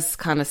 she does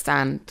kind of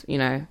stand, you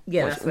know.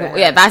 Yeah,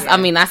 I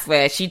mean, that's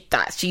where she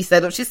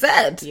said what she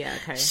said. Yeah,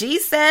 okay. She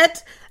said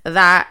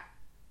that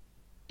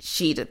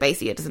she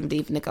basically doesn't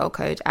believe in the girl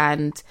code,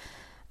 and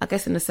I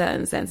guess in a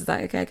certain sense, it's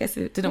like, okay, I guess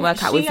it didn't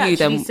work out with you,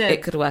 then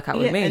it could work out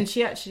with me. And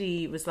she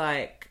actually was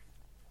like,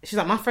 she's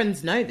like, my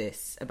friends know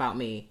this about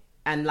me.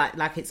 And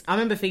like it's, I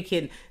remember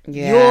thinking,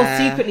 you're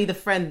secretly the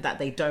friend that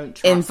they don't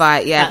trust.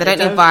 Invite, they don't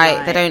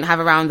invite, they don't have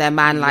around their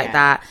man like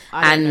that.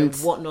 I don't know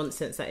what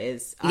nonsense that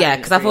is.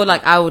 Because I feel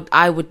like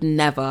I would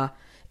never,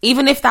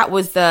 even if that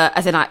was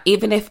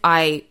even if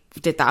I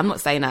did that, I'm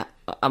not saying that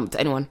to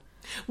anyone.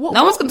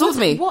 No one's going to talk to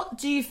me. What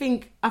do you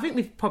think, I think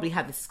we've probably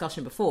had this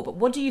discussion before, but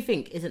what do you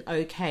think is an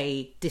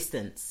okay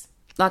distance?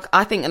 Like,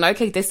 I think an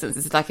okay distance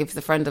is like if it's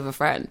a friend of a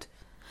friend.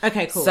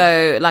 Okay, cool.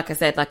 So, like I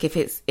said, like if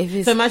it's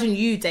so imagine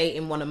you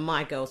dating one of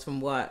my girls from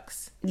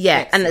work's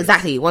exes. And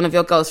exactly one of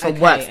your girls from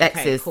work's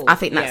exes. Cool. I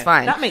think that's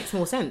fine. That makes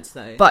more sense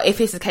though. But if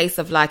it's a case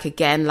of like,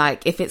 again,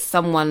 like if it's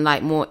someone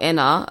like more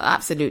inner,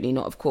 absolutely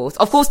not. Of course,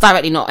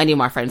 directly not any of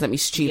my friends. Don't be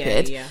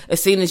stupid.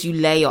 As soon as you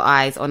lay your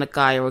eyes on a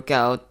guy or a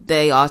girl,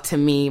 they are to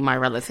me my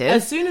relative.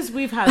 As soon as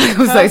we've had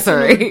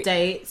personal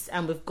dates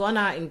and we've gone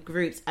out in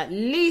groups at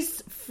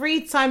least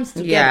 3 times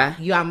together,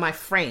 you are my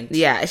friend.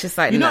 Yeah, it's just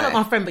like, you're not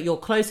my friend, but you're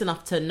close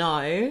enough to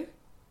know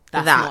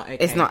that's not okay.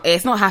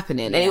 It's not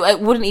happening. And it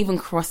wouldn't even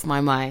cross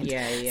my mind.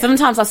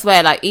 Sometimes I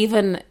swear, like,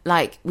 even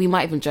like we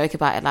might even joke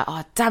about it, like,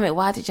 oh damn it,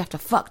 why did you have to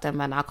fuck them,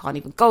 man? I can't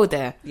even go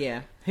there.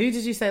 Who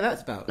did you say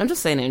that's about? I'm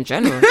just saying it in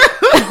general.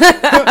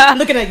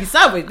 Looking at you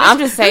sideways. I'm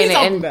just saying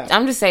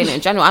it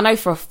in general. I know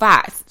for a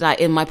fact, like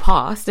in my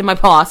past,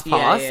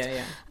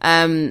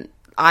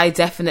 I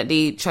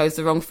definitely chose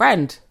the wrong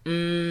friend.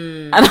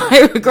 And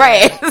I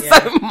regret it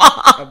so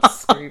much. I'm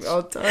screaming.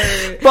 Oh,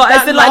 don't. But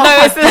as in like,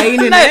 as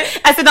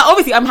in like,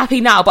 obviously I'm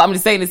happy now, but I'm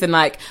just saying as in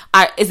like,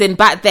 as in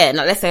back then,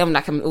 like let's say I'm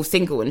all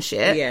single and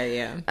shit.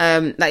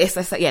 Like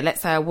let's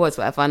say I was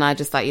whatever, and I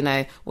just like, you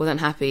know, wasn't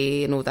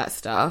happy and all that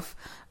stuff.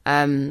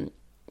 I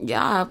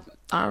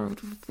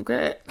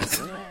regret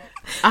it.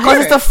 Because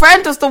it's the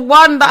friend was the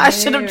one that I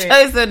should have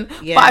chosen,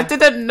 but I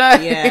didn't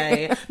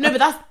know. No, but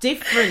that's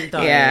different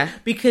though.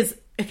 Because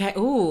that's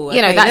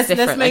different.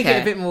 Let's make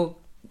it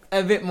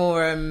a bit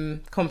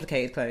more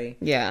complicated, Chloe.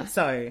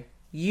 So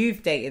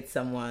you've dated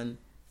someone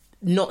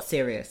not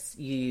serious.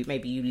 You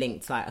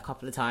linked like a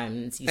couple of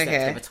times. You slept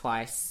together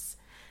twice,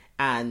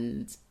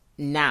 and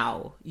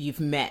now you've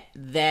met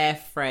their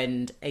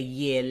friend a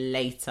year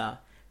later,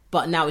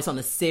 but now it's on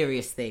a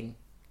serious thing.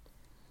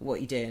 What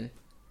are you doing?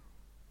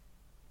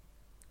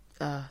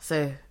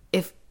 So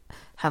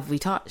have we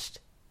touched?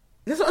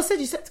 That's what I said.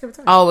 You slept together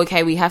twice. Oh,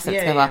 okay. We have slept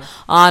together.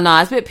 Oh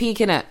no, it's a bit peak,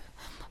 innit?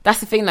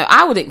 That's the thing, though.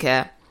 I wouldn't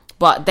care,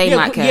 but they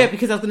might care. Yeah,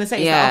 because I was going to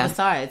say it's the other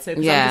side. So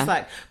I'm just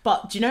like,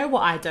 but do you know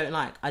what I don't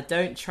like? I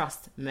don't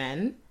trust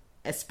men,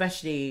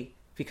 especially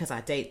because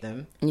I date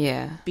them.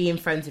 Being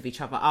friends with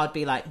each other, I'd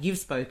be like, you've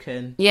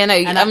spoken.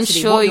 I'm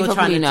sure you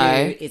probably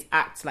know. Do is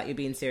act like you're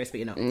being serious, but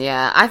you're not.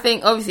 Yeah, I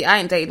think obviously I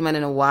ain't dated men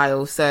in a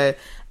while, so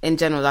in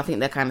general, I think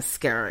they're kind of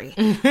scary.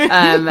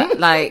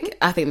 Like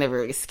I think they're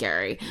really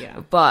scary.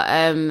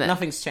 But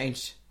nothing's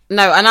changed.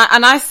 No, and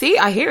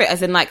I hear it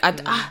as in like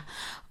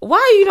why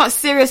are you not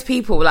serious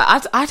people?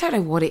 Like I don't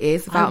know what it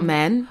is about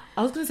men.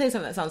 I was going to say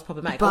something that sounds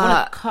problematic. But I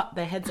want to cut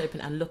their heads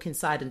open and look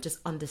inside and just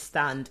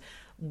understand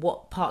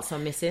what parts are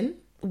missing.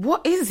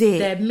 What is it?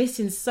 They're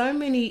missing so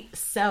many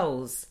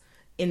cells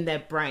in their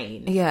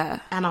brain.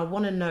 And I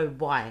want to know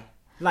why.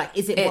 Like,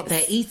 is it what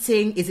they're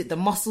eating? Is it the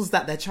muscles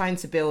that they're trying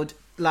to build?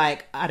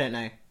 Like, I don't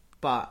know.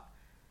 But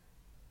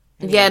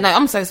anyway. No,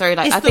 I'm so sorry.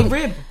 Like, I think the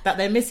rib that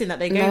they're missing that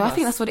they gave us. I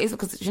think that's what it is,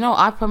 because you know,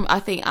 I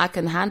think I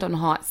can hand on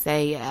heart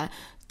say,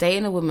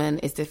 dating a woman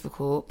is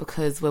difficult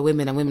because we're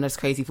women and women are just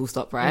crazy, full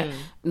stop, right?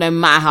 No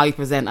matter how you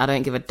present, I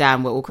don't give a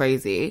damn, we're all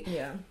crazy.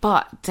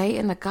 But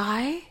dating a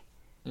guy,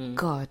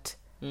 God,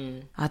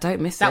 I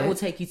don't miss it. That will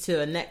take you to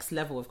a next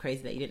level of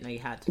crazy that you didn't know you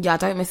had. Yeah, I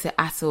don't miss it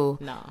at all.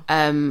 No.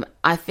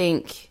 I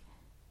think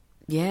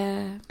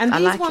Yeah. And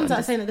these ones that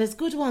are saying that there's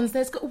good ones,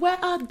 where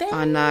are they?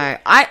 I know.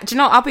 Do you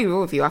know, I'll be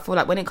real with you. I feel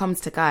like when it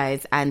comes to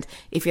guys, and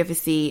if you ever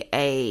see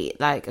a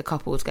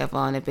couple together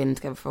and they've been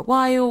together for a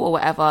while or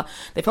whatever,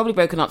 they've probably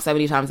broken up so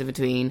many times in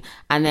between,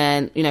 and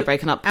then, you know,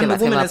 breaking up, get back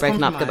together,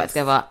 breaking up, get back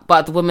together.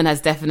 But the woman has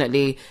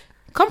definitely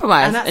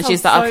compromised. And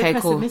she's like, okay,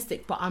 cool.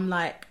 Pessimistic, but I'm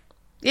like,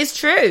 it's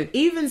true.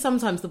 Even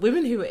sometimes the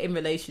women who were in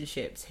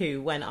relationships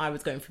who, when I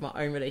was going through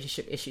my own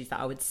relationship issues that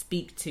I would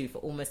speak to for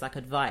almost like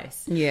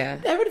advice. Yeah.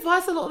 Their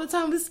advice a lot of the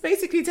time was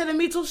basically telling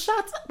me to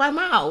shut my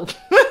mouth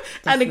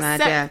and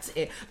accept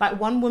it. Like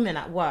one woman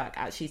at work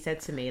actually said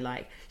to me,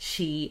 like,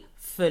 she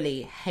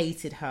fully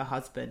hated her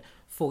husband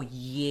for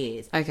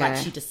years. Okay. Like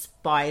she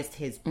despised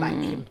his, like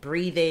him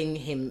breathing,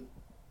 him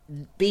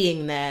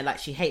being there, like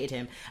she hated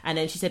him. And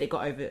then she said it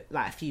got over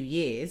like a few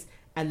years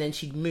and then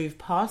she moved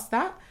past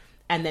that.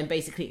 And then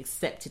basically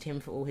accepted him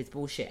for all his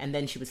bullshit. And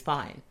then she was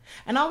fine.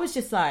 And I was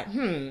just like,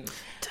 I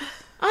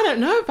don't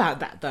know about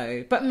that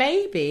though. But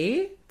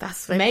maybe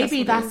that's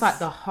like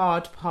the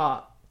hard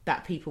part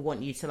that people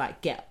want you to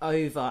like get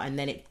over and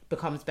then it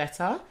becomes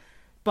better.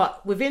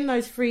 But within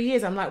those 3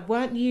 years, I'm like,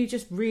 weren't you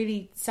just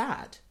really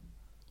sad?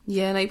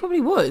 Yeah, no, you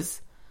probably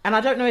was. And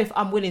I don't know if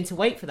I'm willing to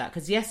wait for that.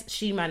 Because yes,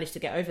 she managed to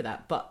get over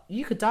that. But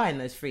you could die in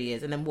those 3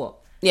 years and then what?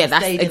 Yeah,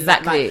 that's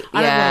exactly. Like,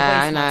 I don't want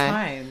to waste my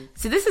time.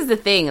 So this is the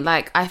thing.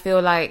 Like, I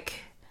feel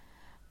like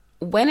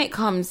when it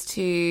comes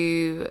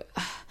to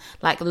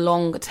like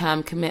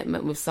long-term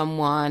commitment with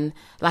someone,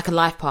 like a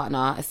life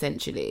partner,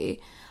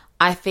 essentially,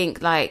 I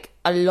think like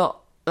a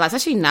lot, like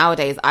especially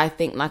nowadays, I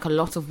think like a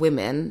lot of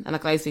women, and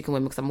like I speak on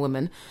women because I'm a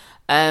woman,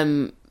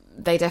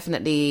 they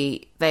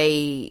definitely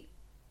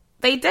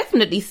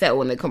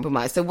settle and they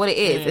compromise. So what it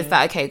is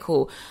that, okay,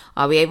 cool.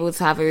 Are we able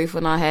to have a roof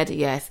on our head?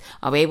 Yes.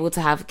 Are we able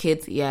to have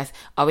kids? Yes.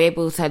 Are we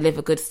able to live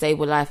a good,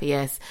 stable life?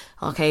 Yes.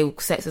 Okay,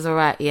 sex is all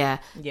right? Yeah.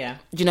 Yeah.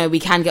 You know, we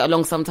can get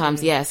along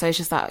sometimes. Yeah. So it's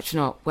just like, you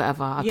know,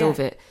 whatever. I'll deal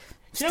with it.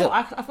 Do you know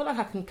what? I feel like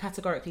I can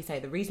categorically say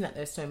the reason that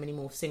there's so many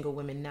more single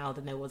women now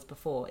than there was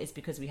before is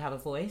because we have a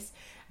voice.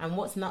 And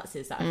what's nuts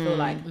is that I feel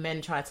like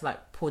men try to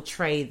like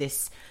portray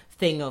this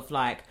thing of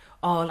like,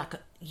 oh, like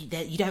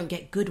you don't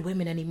get good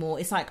women anymore.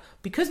 It's like,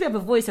 because we have a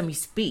voice and we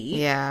speak,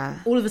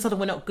 all of a sudden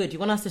we're not good. You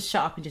want us to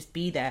shut up and just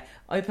be there,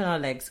 open our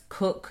legs,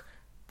 cook,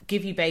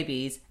 give you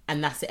babies,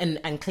 and that's it,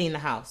 and clean the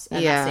house,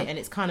 and that's it. And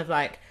it's kind of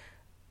like,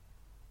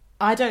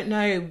 I don't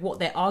know what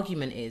their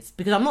argument is,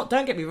 because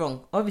don't get me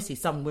wrong, obviously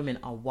some women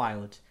are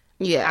wild.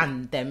 Yeah.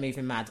 And they're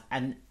moving mad.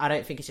 And I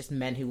don't think it's just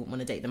men who want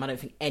to date them. I don't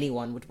think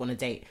anyone would want to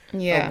date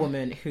a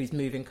woman who's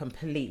moving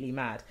completely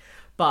mad.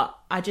 But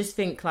I just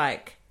think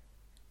like,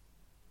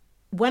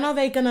 when are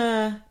they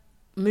gonna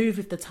move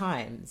with the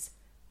times?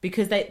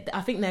 Because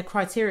I think their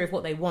criteria of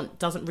what they want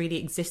doesn't really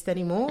exist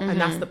anymore, and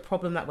that's the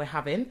problem that we're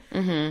having.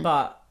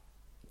 But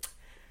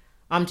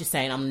I'm just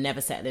saying, I'm never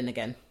settling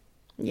again.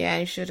 Yeah,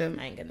 you shouldn't.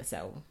 I ain't gonna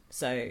settle.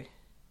 So,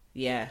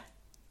 yeah,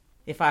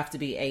 if I have to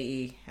be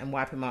 80 and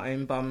wiping my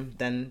own bum,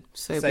 then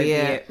so be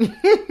it.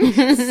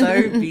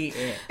 So be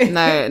it.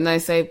 No,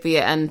 so be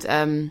it.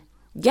 And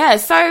yeah,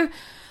 so.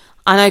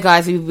 I know,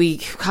 guys, we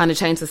kind of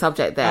changed the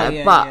subject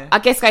there, but I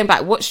guess going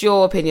back, what's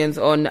your opinions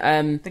on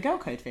the girl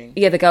code thing?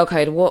 Yeah, the girl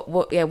code.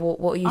 What are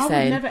you saying?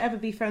 I would never ever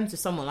be friends with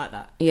someone like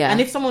that. Yeah,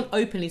 and if someone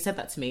openly said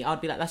that to me,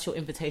 I'd be like, "That's your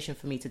invitation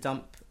for me to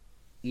dump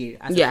you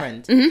as a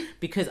friend,"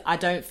 because I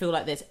don't feel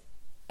like there's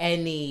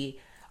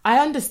any. I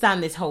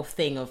understand this whole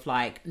thing of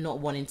like not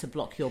wanting to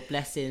block your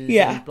blessings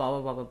and blah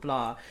blah blah blah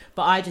blah,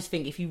 but I just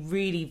think if you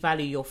really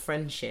value your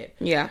friendship,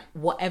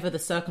 whatever the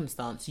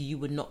circumstance, you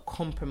would not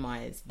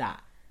compromise that.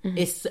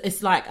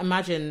 It's like,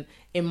 imagine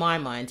in my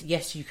mind,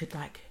 yes, you could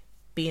like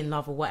be in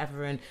love or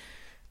whatever, and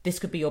this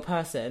could be your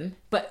person,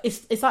 but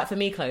it's like for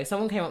me, Chloe,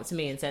 someone came up to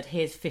me and said,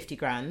 here's 50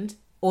 grand,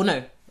 or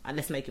no,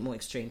 let's make it more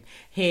extreme,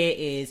 here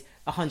is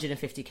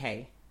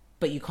 150k,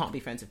 but you can't be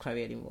friends with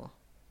Chloe anymore.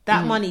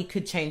 That money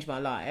could change my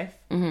life,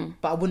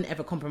 but I wouldn't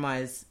ever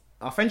compromise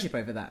our friendship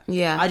over that.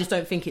 I just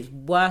don't think it's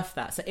worth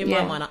that. So in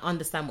my mind, I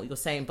understand what you're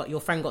saying, but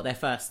your friend got there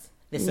first.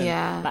 Listen,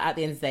 but at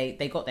the end of the day,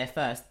 they got there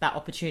first. That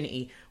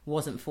opportunity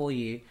wasn't for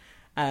you.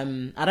 I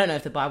don't know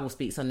if the Bible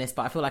speaks on this,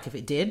 but I feel like if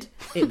it did,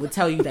 it would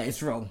tell you that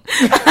it's wrong.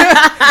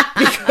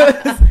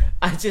 Because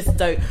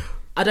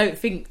I don't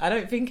think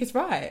it's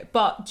right.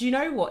 But do you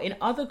know what? In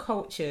other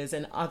cultures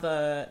and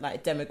other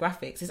like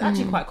demographics, it's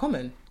actually quite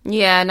common.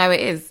 Yeah, no,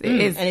 it is. It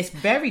is. And it's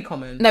very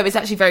common. No, it's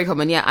actually very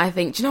common. Yeah, I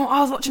think, do you know what?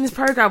 I was watching this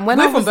program when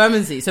we're from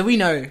Bermondsey, so we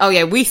know. Oh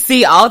yeah, we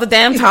see all the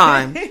damn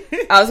time.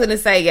 I was going to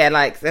say, yeah,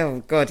 like,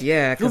 oh God,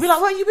 yeah. You'll be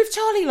like, weren't you with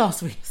Charlie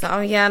last week? So,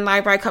 oh yeah, no,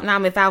 I broke up now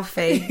with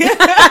Alfie.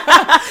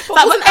 That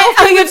wasn't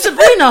Alfie with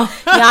Sabrina.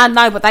 Yeah, I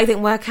know, but they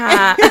didn't work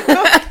out.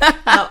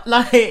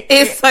 Like,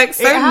 it's like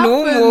so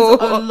normal.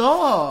 A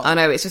lot. I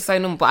know, it's just so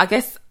normal. But I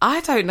guess,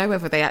 I don't know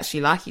whether they actually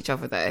like each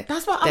other though.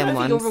 That's why I don't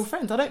think you're real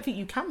friends. I don't think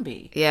you can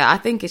be. Yeah, I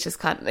think it's just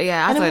kind of,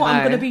 I don't know.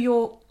 I'm going to be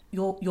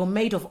your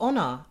maid of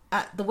honour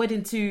at the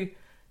wedding to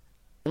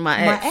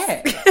my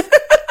ex.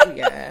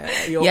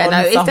 Yeah,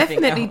 no, it's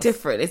definitely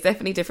different. It's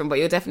definitely different, but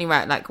you're definitely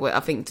right. Like, I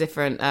think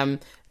different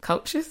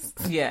cultures,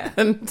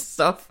 and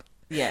stuff.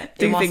 Yeah,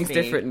 do things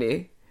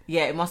differently.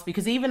 Yeah, it must be,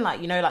 because even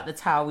like, you know, like the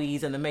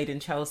Towies and the Made in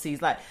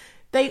Chelseas, like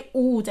they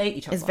all date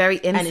each other. It's very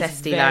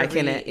incesty, like,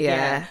 in it.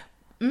 Yeah.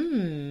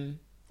 And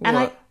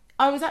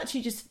I was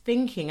actually just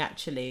thinking,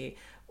 actually,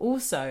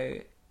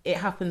 also it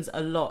happens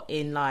a lot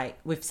in like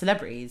with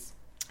celebrities.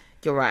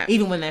 You're right.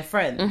 Even when they're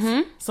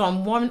friends. So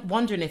I'm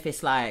wondering if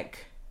it's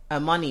like a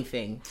money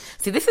thing.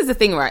 See, this is the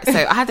thing, right?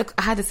 So I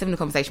had a similar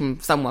conversation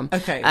with someone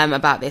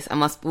about this, and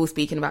we're all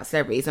speaking about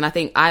celebrities, and I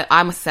think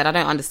I must have said, I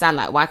don't understand,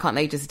 like, why can't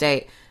they just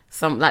date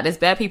some, like, there's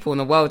bare people in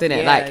the world,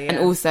 innit? And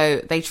also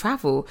they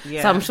travel.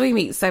 So I'm sure you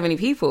meet so many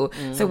people.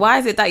 So why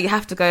is it that you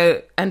have to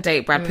go and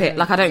date Brad Pitt?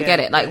 Like, I don't get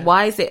it. Like,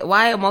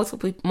 why are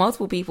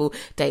multiple people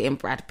dating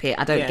Brad Pitt?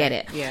 I don't get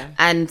it.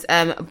 And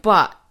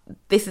but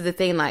this is the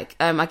thing, like,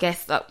 I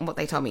guess what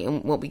they told me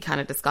and what we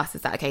kind of discussed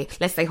is that, okay,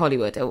 let's say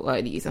Hollywood, or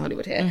only using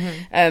Hollywood here,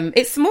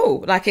 it's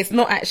small, like, it's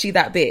not actually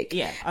that big.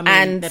 I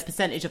mean, the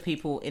percentage of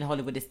people in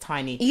Hollywood is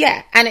tiny.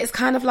 And it's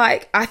kind of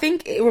like, I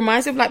think it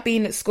reminds me of like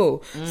being at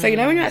school. So, you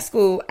know, when you're at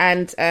school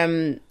and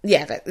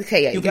you're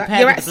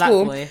at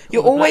school,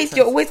 you're always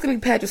going to be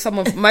paired with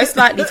someone most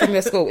likely from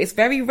your school. It's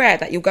very rare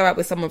that you'll go out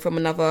with someone from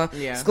another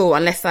school,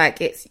 unless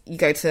like you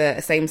go to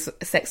a same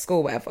sex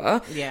school,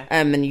 whatever,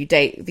 and you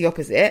date the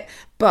opposite.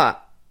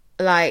 But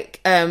like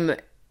you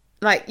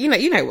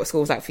know what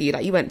school's like for you.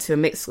 Like, you went to a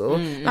mixed school,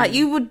 like,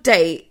 you would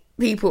date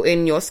people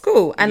in your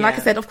school, and like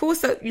I said, of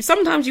course,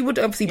 sometimes you would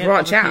obviously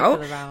branch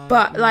out,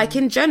 but like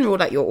in general,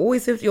 like, you're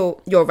always with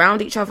you're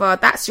around each other.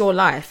 That's your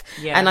life.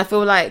 And I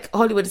feel like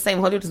Hollywood, the same.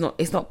 Hollywood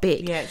it's not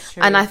big. It's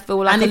true. And I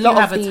feel like, and a if lot you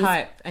have of a these,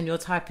 type and your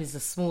type is a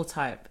small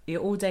type,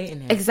 you're all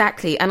dating him.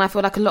 Exactly. And I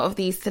feel like a lot of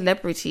these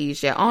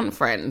celebrities aren't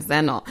friends.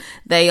 They're not.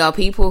 They are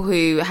people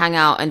who hang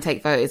out and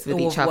take photos with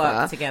each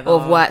other,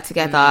 or work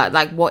together.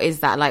 Like, what is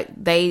that? Like,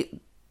 they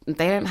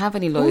don't have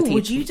any loyalty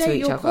would you to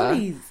date each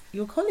other.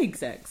 Your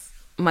colleague's ex?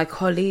 My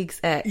colleague's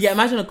ex. Yeah,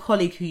 imagine a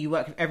colleague who you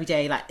work with every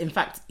day. Like, in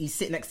fact, you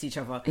sit next to each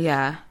other.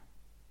 Yeah.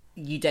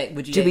 You date?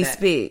 Would you? Do date we that?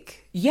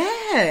 speak?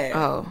 Yeah.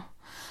 Oh.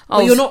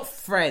 But you're not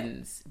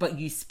friends, but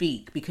you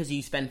speak because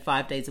you spend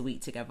 5 days a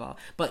week together.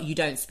 But you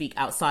don't speak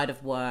outside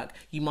of work.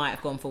 You might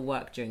have gone for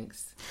work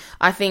drinks.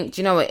 I think,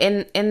 do you know what?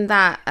 In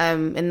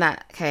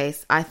that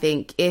case, I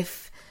think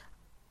if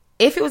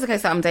it was a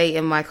case that I'm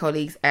dating my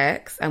colleague's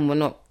ex and we're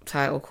not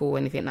tight or cool or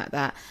anything like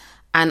that,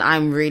 and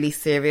I'm really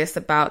serious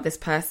about this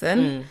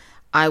person,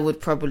 I would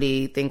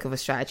probably think of a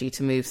strategy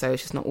to move so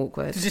it's just not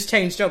awkward. To just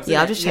change jobs.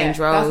 Yeah, I'll just change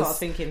roles. That's what I was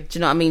thinking. Do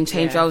you know what I mean?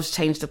 Change roles,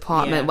 change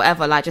department,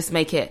 whatever. Like, just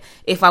make it,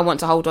 if I want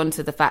to hold on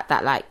to the fact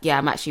that, like,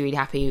 I'm actually really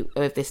happy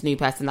with this new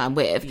person that I'm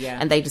with,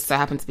 and they just so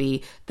happen to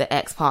be the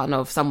ex-partner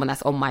of someone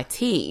that's on my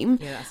team,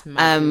 that's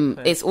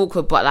awkward. It's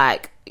awkward, but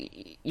like,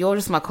 you're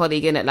just my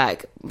colleague, innit?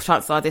 Like,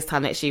 chances are this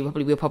time next year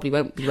we probably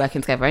won't be working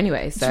together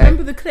anyway. So, do you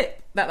remember the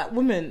clip that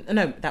woman,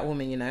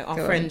 you know,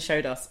 our friend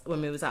showed us when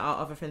we was at our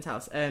other friend's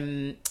house?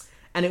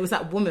 And it was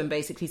that woman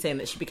basically saying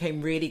that she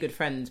became really good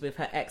friends with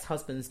her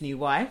ex-husband's new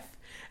wife.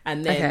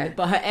 And then,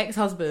 but her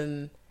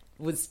ex-husband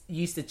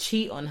used to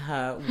cheat on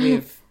her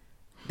with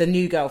the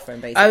new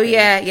girlfriend, basically. Oh,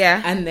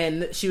 yeah. And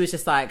then she was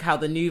just like, how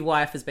the new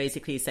wife was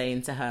basically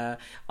saying to her,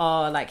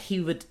 oh, like,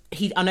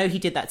 I know he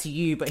did that to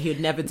you, but he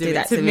would never do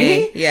it to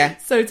me. Yeah.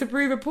 So to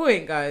prove a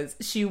point, guys,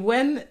 she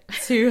went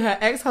to her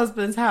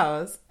ex-husband's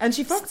house and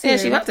she fucked him. Yeah,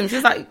 she fucked him. She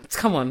was like,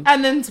 come on.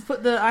 And then to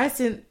put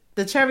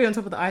the cherry on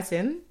top of the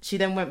icing, she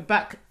then went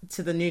back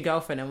to the new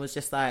girlfriend and was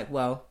just like,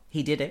 well,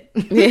 he did it.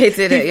 Yeah, he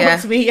did it, He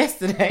fucked me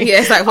yesterday.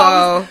 Yeah, it's like,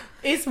 well,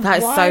 that's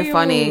so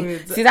funny.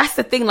 See, that's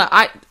the thing, like,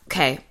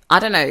 I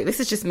don't know, this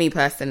is just me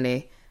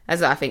personally.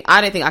 That's what I think.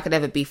 I don't think I could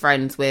ever be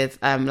friends with,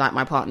 like,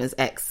 my partner's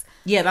ex.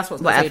 Yeah, that's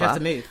what's whatever. You'd have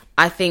to move.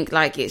 I think,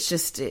 like, it's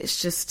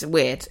just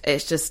weird.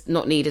 It's just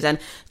not needed. And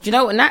do you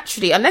know what?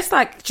 Naturally, unless,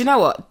 like, do you know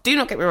what? Do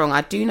not get me wrong.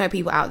 I do know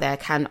people out there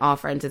are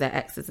friends with their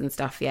exes and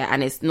stuff. Yeah,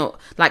 and it's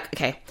not like,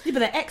 okay. Yeah, but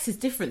their ex is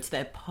different to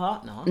their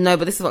partner. No,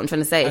 but this is what I'm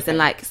trying to say. It's then,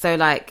 like, so,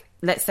 like,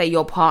 let's say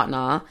your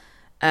partner,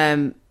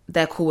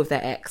 they're cool with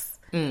their ex.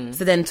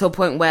 So then to a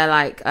point where,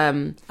 like,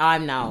 I'm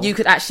now, you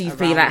could actually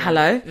be like,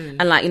 hello,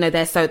 and, like, you know,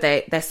 they're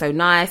so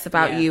nice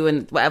about you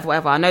and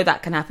whatever. I know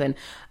that can happen,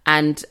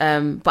 and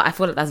but I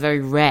feel like that's very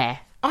rare.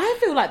 I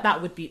feel like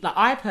that would be, like,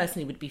 I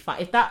personally would be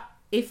fine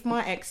if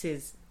my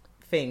ex's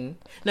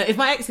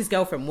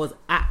girlfriend was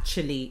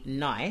actually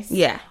nice.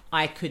 Yeah,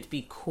 I could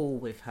be cool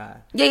with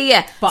her.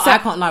 Yeah. But I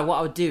can't lie. What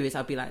I would do is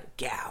I'd be like,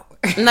 get out.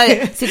 No,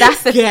 see,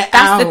 that's the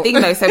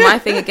thing though. So my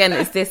thing again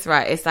is this,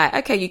 right? It's like,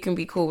 okay, you can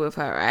be cool with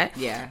her, right?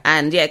 Yeah.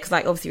 And yeah, because,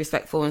 like, obviously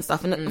respectful and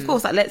stuff. And of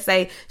course, like, let's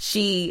say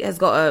she has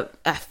got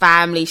a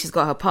family, she's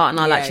got her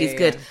partner, like, she's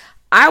good.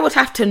 I would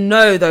have to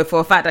know, though, for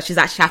a fact that she's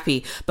actually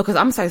happy, because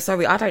I'm so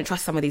sorry, I don't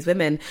trust some of these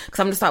women, because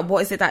I'm just like,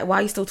 what is it that, why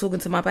are you still talking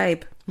to my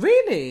babe?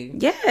 Really?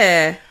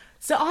 Yeah.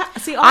 So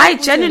I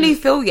genuinely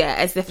feel,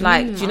 as if,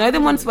 like, do you know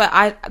the ones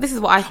where this is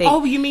what I think.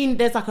 Oh, you mean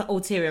there's, like, an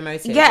ulterior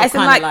motive? Yeah, it's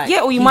like,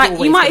 yeah, or you might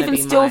even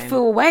still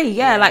feel away.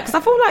 Yeah, like, because I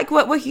feel like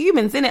we're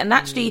humans, innit? And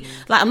actually,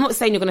 like, I'm not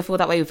saying you're going to feel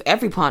that way with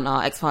every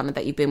ex-partner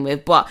that you've been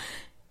with, but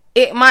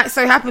it might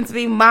so happen to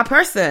be my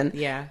person.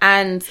 Yeah.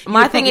 And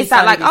my thing is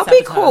that, like, I'll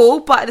be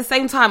cool, but at the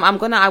same time,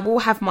 I will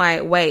have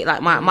my way.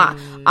 Like,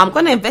 I'm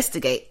going to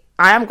investigate.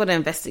 I am going to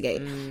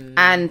investigate.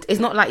 And it's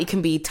not like you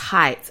can be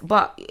tight,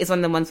 but it's one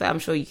of the ones where I'm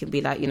sure you can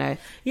be like, you know,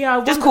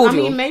 just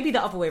cordial. I mean, maybe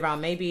the other way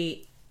around.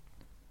 Maybe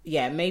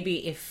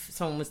if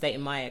someone was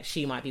dating my ex,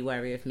 she might be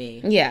wary of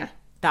me. Yeah.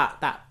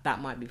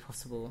 That might be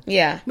possible.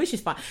 Yeah. Which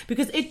is fine.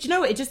 Because it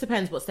just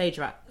depends what stage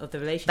you're at of the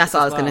relationship. That's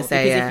what I was going to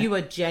say, Because if you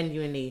were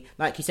genuinely,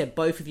 like you said,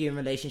 both of you in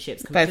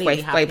relationships completely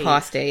both happy, way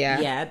past it,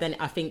 yeah. Yeah, then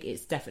I think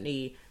it's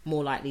definitely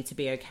more likely to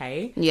be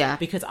okay. Yeah.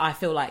 Because I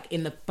feel like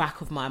in the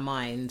back of my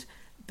mind,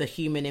 the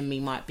human in me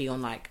might be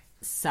on like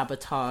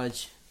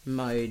sabotage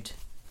mode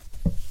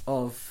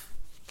of,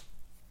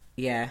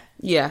 yeah.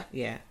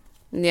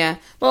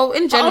 Well,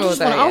 in general,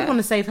 I want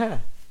to save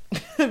her.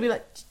 I'd be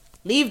like,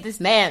 leave this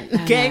man,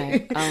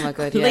 okay? Oh my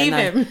god, yeah, leave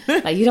him.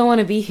 Like, you don't want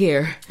to be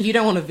here. You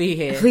don't want to be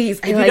here. Please,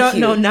 if you don't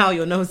know now,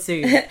 you'll know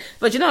soon.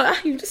 But you know,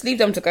 you just leave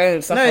them to go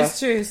and suffer. No, it's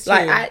true.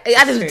 Like, at the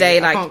end of the day,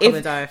 like,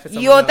 if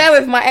you're there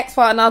with my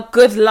ex-partner,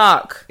 good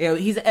luck. Yeah,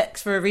 he's an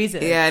ex for a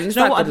reason. Yeah, and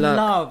you know what I'd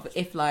love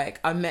if, like,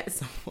 I met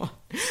someone.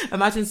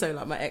 Imagine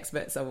like my ex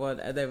met someone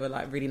and they were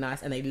like really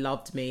nice and they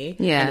loved me.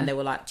 Yeah, and then they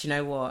were like, do you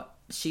know what?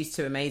 She's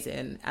too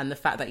amazing, and the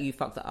fact that you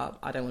fucked that up,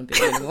 I don't want to be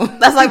with you anymore.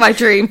 That's like my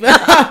dream.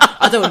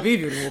 I don't want to be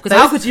with you anymore, because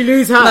how could you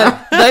lose her? No,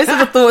 those are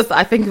the thoughts that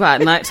I think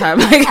about at night time.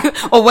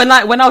 Like, or when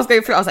I was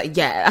going through it, I was like,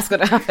 yeah, that's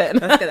gonna happen.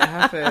 No,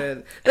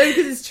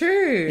 because it's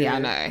true. Yeah, I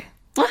know.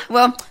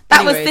 Well,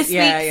 that was this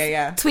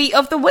week's tweet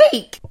of the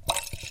week.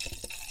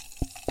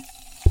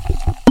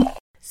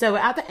 So we're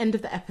at the end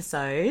of the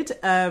episode.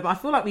 I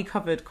feel like we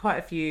covered quite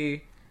a few.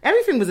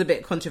 Everything was a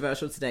bit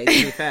controversial today,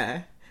 to be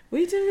fair. What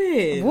are you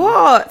doing?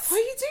 What? Why are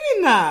you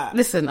doing that?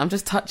 Listen, I'm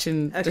just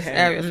touching this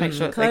area to make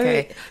sure it's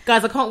okay.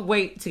 Guys, I can't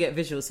wait to get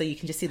visuals so you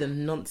can just see the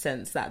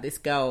nonsense that this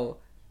girl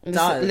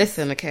does.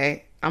 Listen,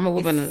 okay. I'm a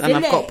woman and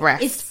I've got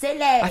breasts. It's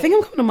silly. I think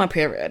I'm coming on my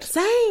period.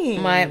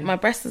 Same. My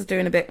breast is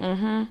doing a bit,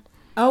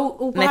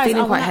 Oh, guys, they're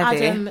feeling quite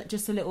heavy. Add,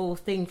 just a little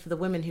thing for the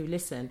women who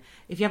listen.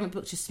 If you haven't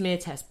booked your smear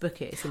test,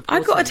 book it. It's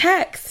important. I got a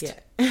text. Yeah.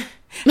 I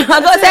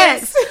got a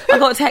text. I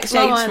got a text.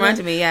 James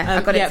reminded me. Yeah,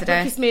 I got it today.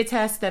 Book your smear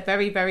test. They're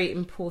very, very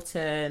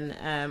important.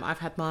 I've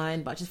had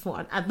mine, but I just thought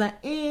I'd add that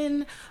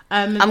in.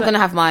 I'm going to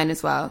have mine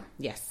as well.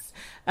 Yes.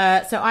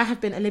 So I have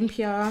been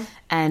Olympia.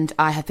 And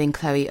I have been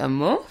Chloe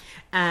Amour.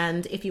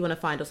 And if you want to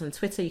find us on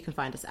Twitter, you can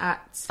find us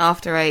at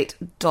After 8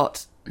 pod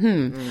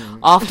 _.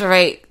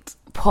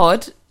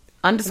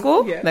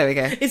 Yeah. There we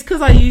go. It's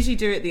because I usually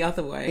do it the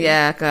other way.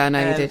 Yeah, I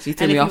know you did. You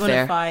threw me off there. And if you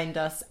want to find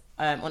us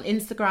on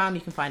Instagram, you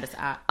can find us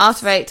at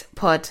After 8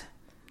 pod.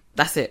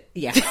 That's it.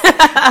 Yeah.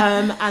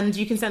 And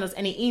you can send us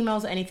any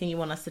emails or anything you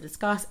want us to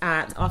discuss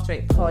at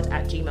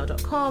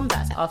after8pod@gmail.com.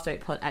 That's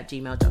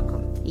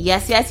after8pod@gmail.com.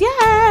 Yes.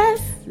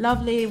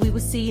 Lovely. We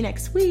will see you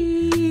next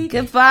week.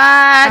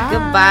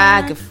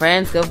 Goodbye. Good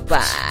friends.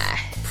 Goodbye.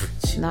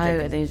 No,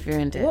 I think you've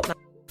ruined it. What?